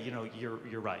like, yeah,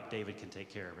 you're right. David can take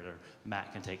care of it, or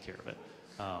Matt can take care of it.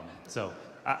 So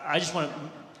I just want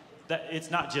to,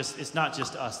 it's not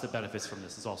just us that benefits from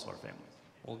this. It's also our families.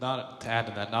 Well, to add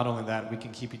to that, not only that, we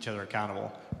can keep each other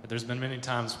accountable. But there's been many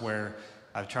times where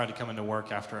I've tried to come into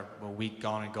work after a week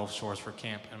gone in Gulf Shores for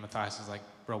camp, and Matthias is like,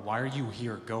 bro, why are you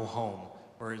here? Go home.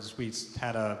 Whereas we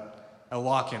had a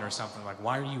lock-in or something, like,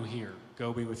 why are you here?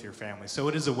 Go be with your family. So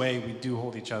it is a way we do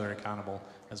hold each other accountable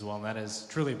as well, and that is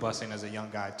truly a blessing as a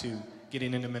young guy, too,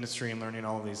 getting into ministry and learning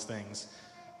all of these things,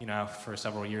 for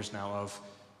several years now of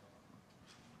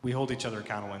we hold each other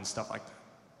accountable and stuff like that.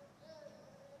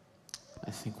 I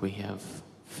think we have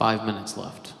 5 minutes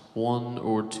left. 1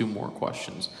 or 2 more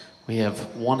questions. We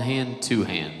have 1 hand, 2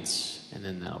 hands, and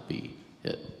then that'll be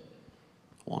it.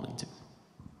 1 and 2.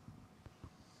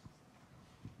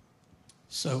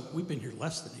 So we've been here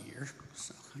less than a year,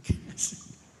 so I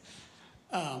guess.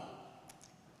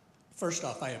 First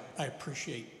off, I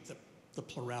appreciate the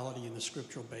plurality and the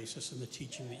scriptural basis and the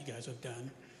teaching that you guys have done.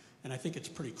 And I think it's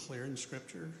pretty clear in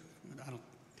Scripture. I don't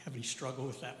have any struggle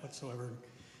with that whatsoever.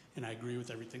 And I agree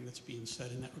with everything that's being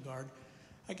said in that regard.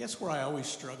 I guess where I always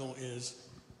struggle is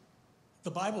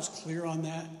the Bible's clear on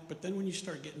that, but then when you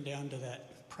start getting down to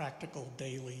that practical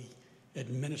daily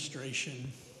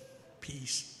administration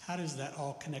piece, how does that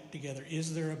all connect together?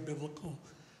 Is there a biblical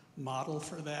model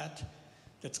for that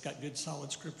that's got good solid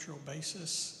scriptural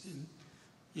basis? And,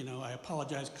 I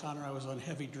apologize, Connor, I was on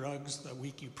heavy drugs the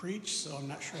week you preached, so I'm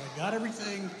not sure I got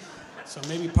everything. So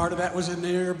maybe part of that was in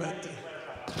there, but...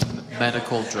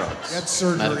 Medical drugs. That's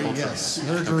surgery, Medical yes.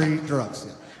 drugs. Surgery, drugs,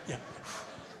 yeah. Yeah.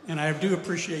 And I do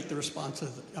appreciate the response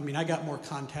of I got more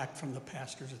contact from the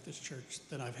pastors at this church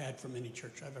than I've had from any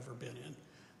church I've ever been in.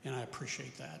 And I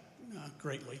appreciate that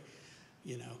greatly.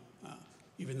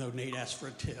 Even though Nate asked for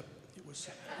a tip, it was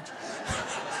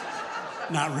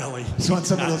not really. So on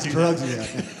some of those drugs, yeah.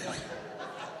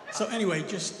 So anyway,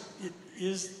 just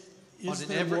is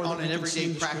on an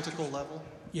everyday practical level?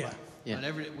 Yeah.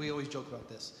 Yeah. We always joke about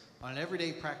this. On an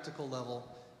everyday practical level,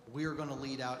 we are going to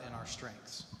lead out in our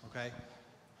strengths, okay?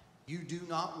 You do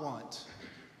not want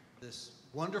this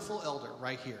wonderful elder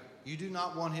right here. You do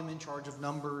not want him in charge of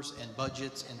numbers and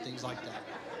budgets and things like that.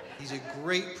 He's a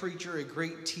great preacher, a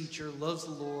great teacher, loves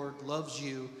the Lord, loves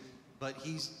you, but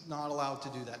he's not allowed to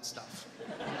do that stuff.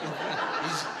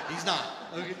 he's not.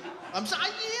 Okay?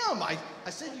 I am. I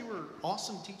said you were an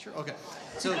awesome teacher. Okay.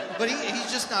 So, but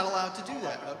he's just not allowed to do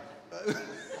that.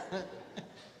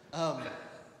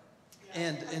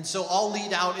 And so I'll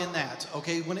lead out in that,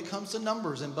 okay? When it comes to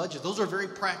numbers and budget, those are very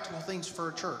practical things for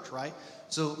a church, right?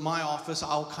 So my office,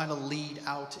 I'll kind of lead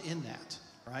out in that,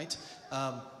 right?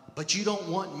 But you don't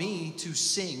want me to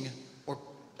sing or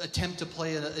attempt to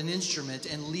play an instrument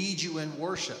and lead you in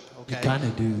worship, okay? You kind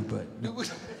of do, but... No.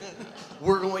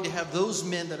 We're going to have those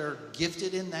men that are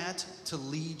gifted in that to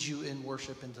lead you in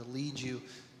worship and to lead you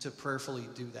to prayerfully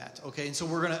do that, okay? And so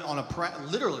we're going to,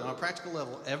 literally on a practical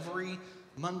level, every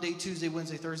Monday, Tuesday,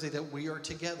 Wednesday, Thursday that we are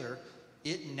together,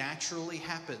 it naturally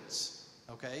happens,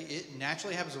 okay? It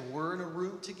naturally happens when we're in a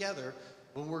room together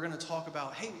when we're going to talk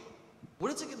about, hey,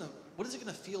 what is it going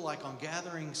to feel like on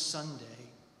Gathering Sunday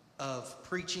of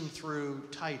preaching through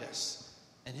Titus,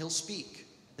 and he'll speak.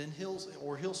 Then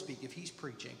he'll speak if he's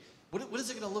preaching. What is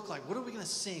it going to look like? What are we going to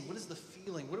sing? What is the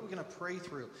feeling? What are we going to pray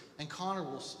through? And Connor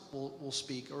will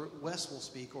speak, or Wes will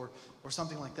speak, or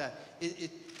something like that.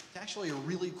 It's actually a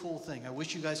really cool thing. I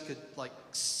wish you guys could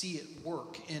see it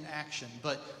work in action.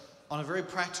 But on a very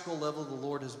practical level, the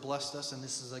Lord has blessed us, and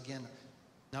this is again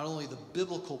not only the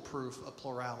biblical proof of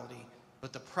plurality,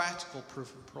 but the practical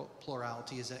proof of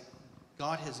plurality is that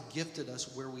God has gifted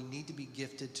us where we need to be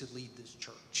gifted to lead this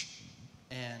church.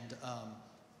 And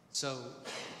so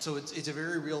it's a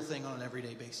very real thing on an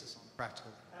everyday basis, on a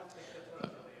practical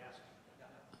level.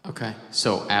 Okay,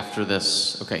 so after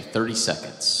this, 30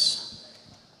 seconds.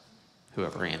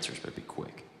 Whoever answers better be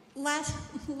quick.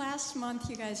 Last month,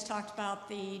 you guys talked about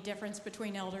the difference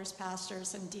between elders,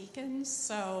 pastors, and deacons,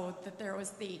 so that there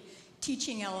was the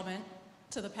teaching element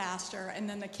to the pastor and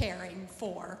then the caring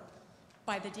for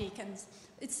by the deacons.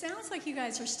 It sounds like you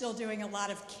guys are still doing a lot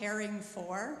of caring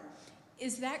for.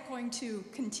 Is that going to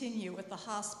continue with the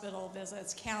hospital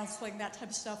visits, counseling, that type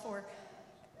of stuff, or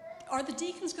are the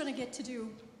deacons going to get to do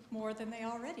more than they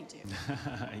already do?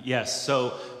 Yes,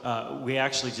 so we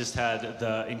actually just had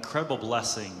the incredible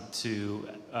blessing to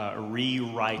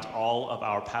rewrite all of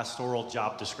our pastoral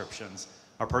job descriptions.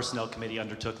 Our personnel committee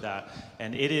undertook that,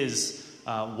 and it is,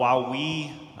 while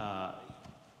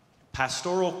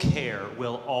pastoral care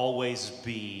will always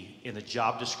be in the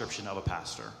job description of a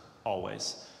pastor,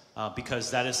 always, because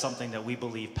that is something that we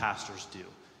believe pastors do.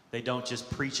 They don't just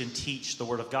preach and teach the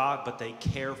Word of God, but they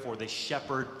care for, they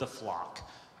shepherd the flock.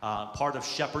 Part of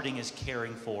shepherding is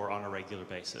caring for on a regular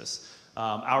basis.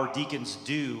 Our deacons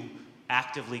do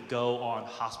actively go on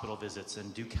hospital visits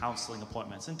and do counseling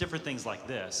appointments and different things like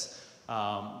this.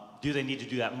 Do they need to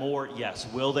do that more? Yes.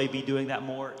 Will they be doing that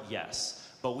more? Yes.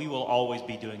 But we will always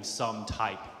be doing some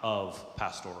type of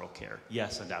pastoral care.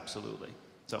 Yes, and absolutely.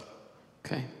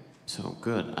 Okay, so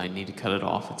good. I need to cut it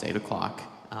off. It's 8 o'clock.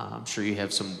 I'm sure you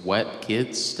have some wet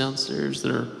kids downstairs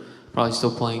that are probably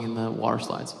still playing in the water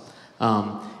slides.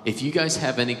 If you guys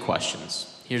have any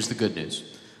questions, here's the good news.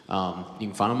 You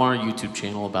can find them on our YouTube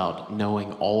channel about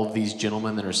knowing all of these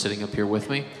gentlemen that are sitting up here with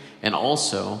me. And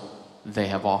also, they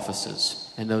have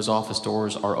offices, and those office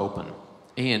doors are open.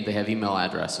 And they have email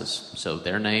addresses. So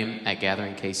their name at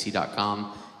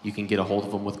gatheringkc.com. You can get a hold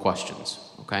of them with questions,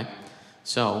 okay?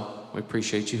 So we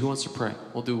appreciate you. Who wants to pray?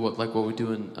 We'll do what we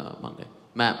do in Monday.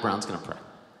 Matt Brown's going to pray.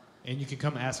 And you can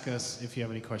come ask us if you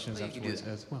have any questions afterwards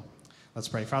as well. Let's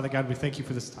pray. Father God, we thank you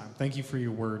for this time. Thank you for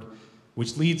your word,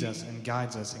 which leads us and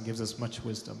guides us and gives us much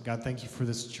wisdom. God, thank you for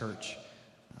this church.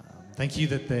 Thank you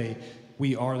that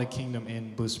we are the kingdom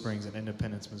in Blue Springs and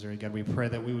Independence, Missouri. God, we pray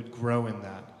that we would grow in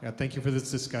that. God, thank you for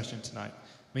this discussion tonight.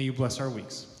 May you bless our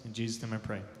weeks. In Jesus' name I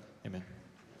pray. Amen.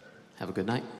 Have a good night.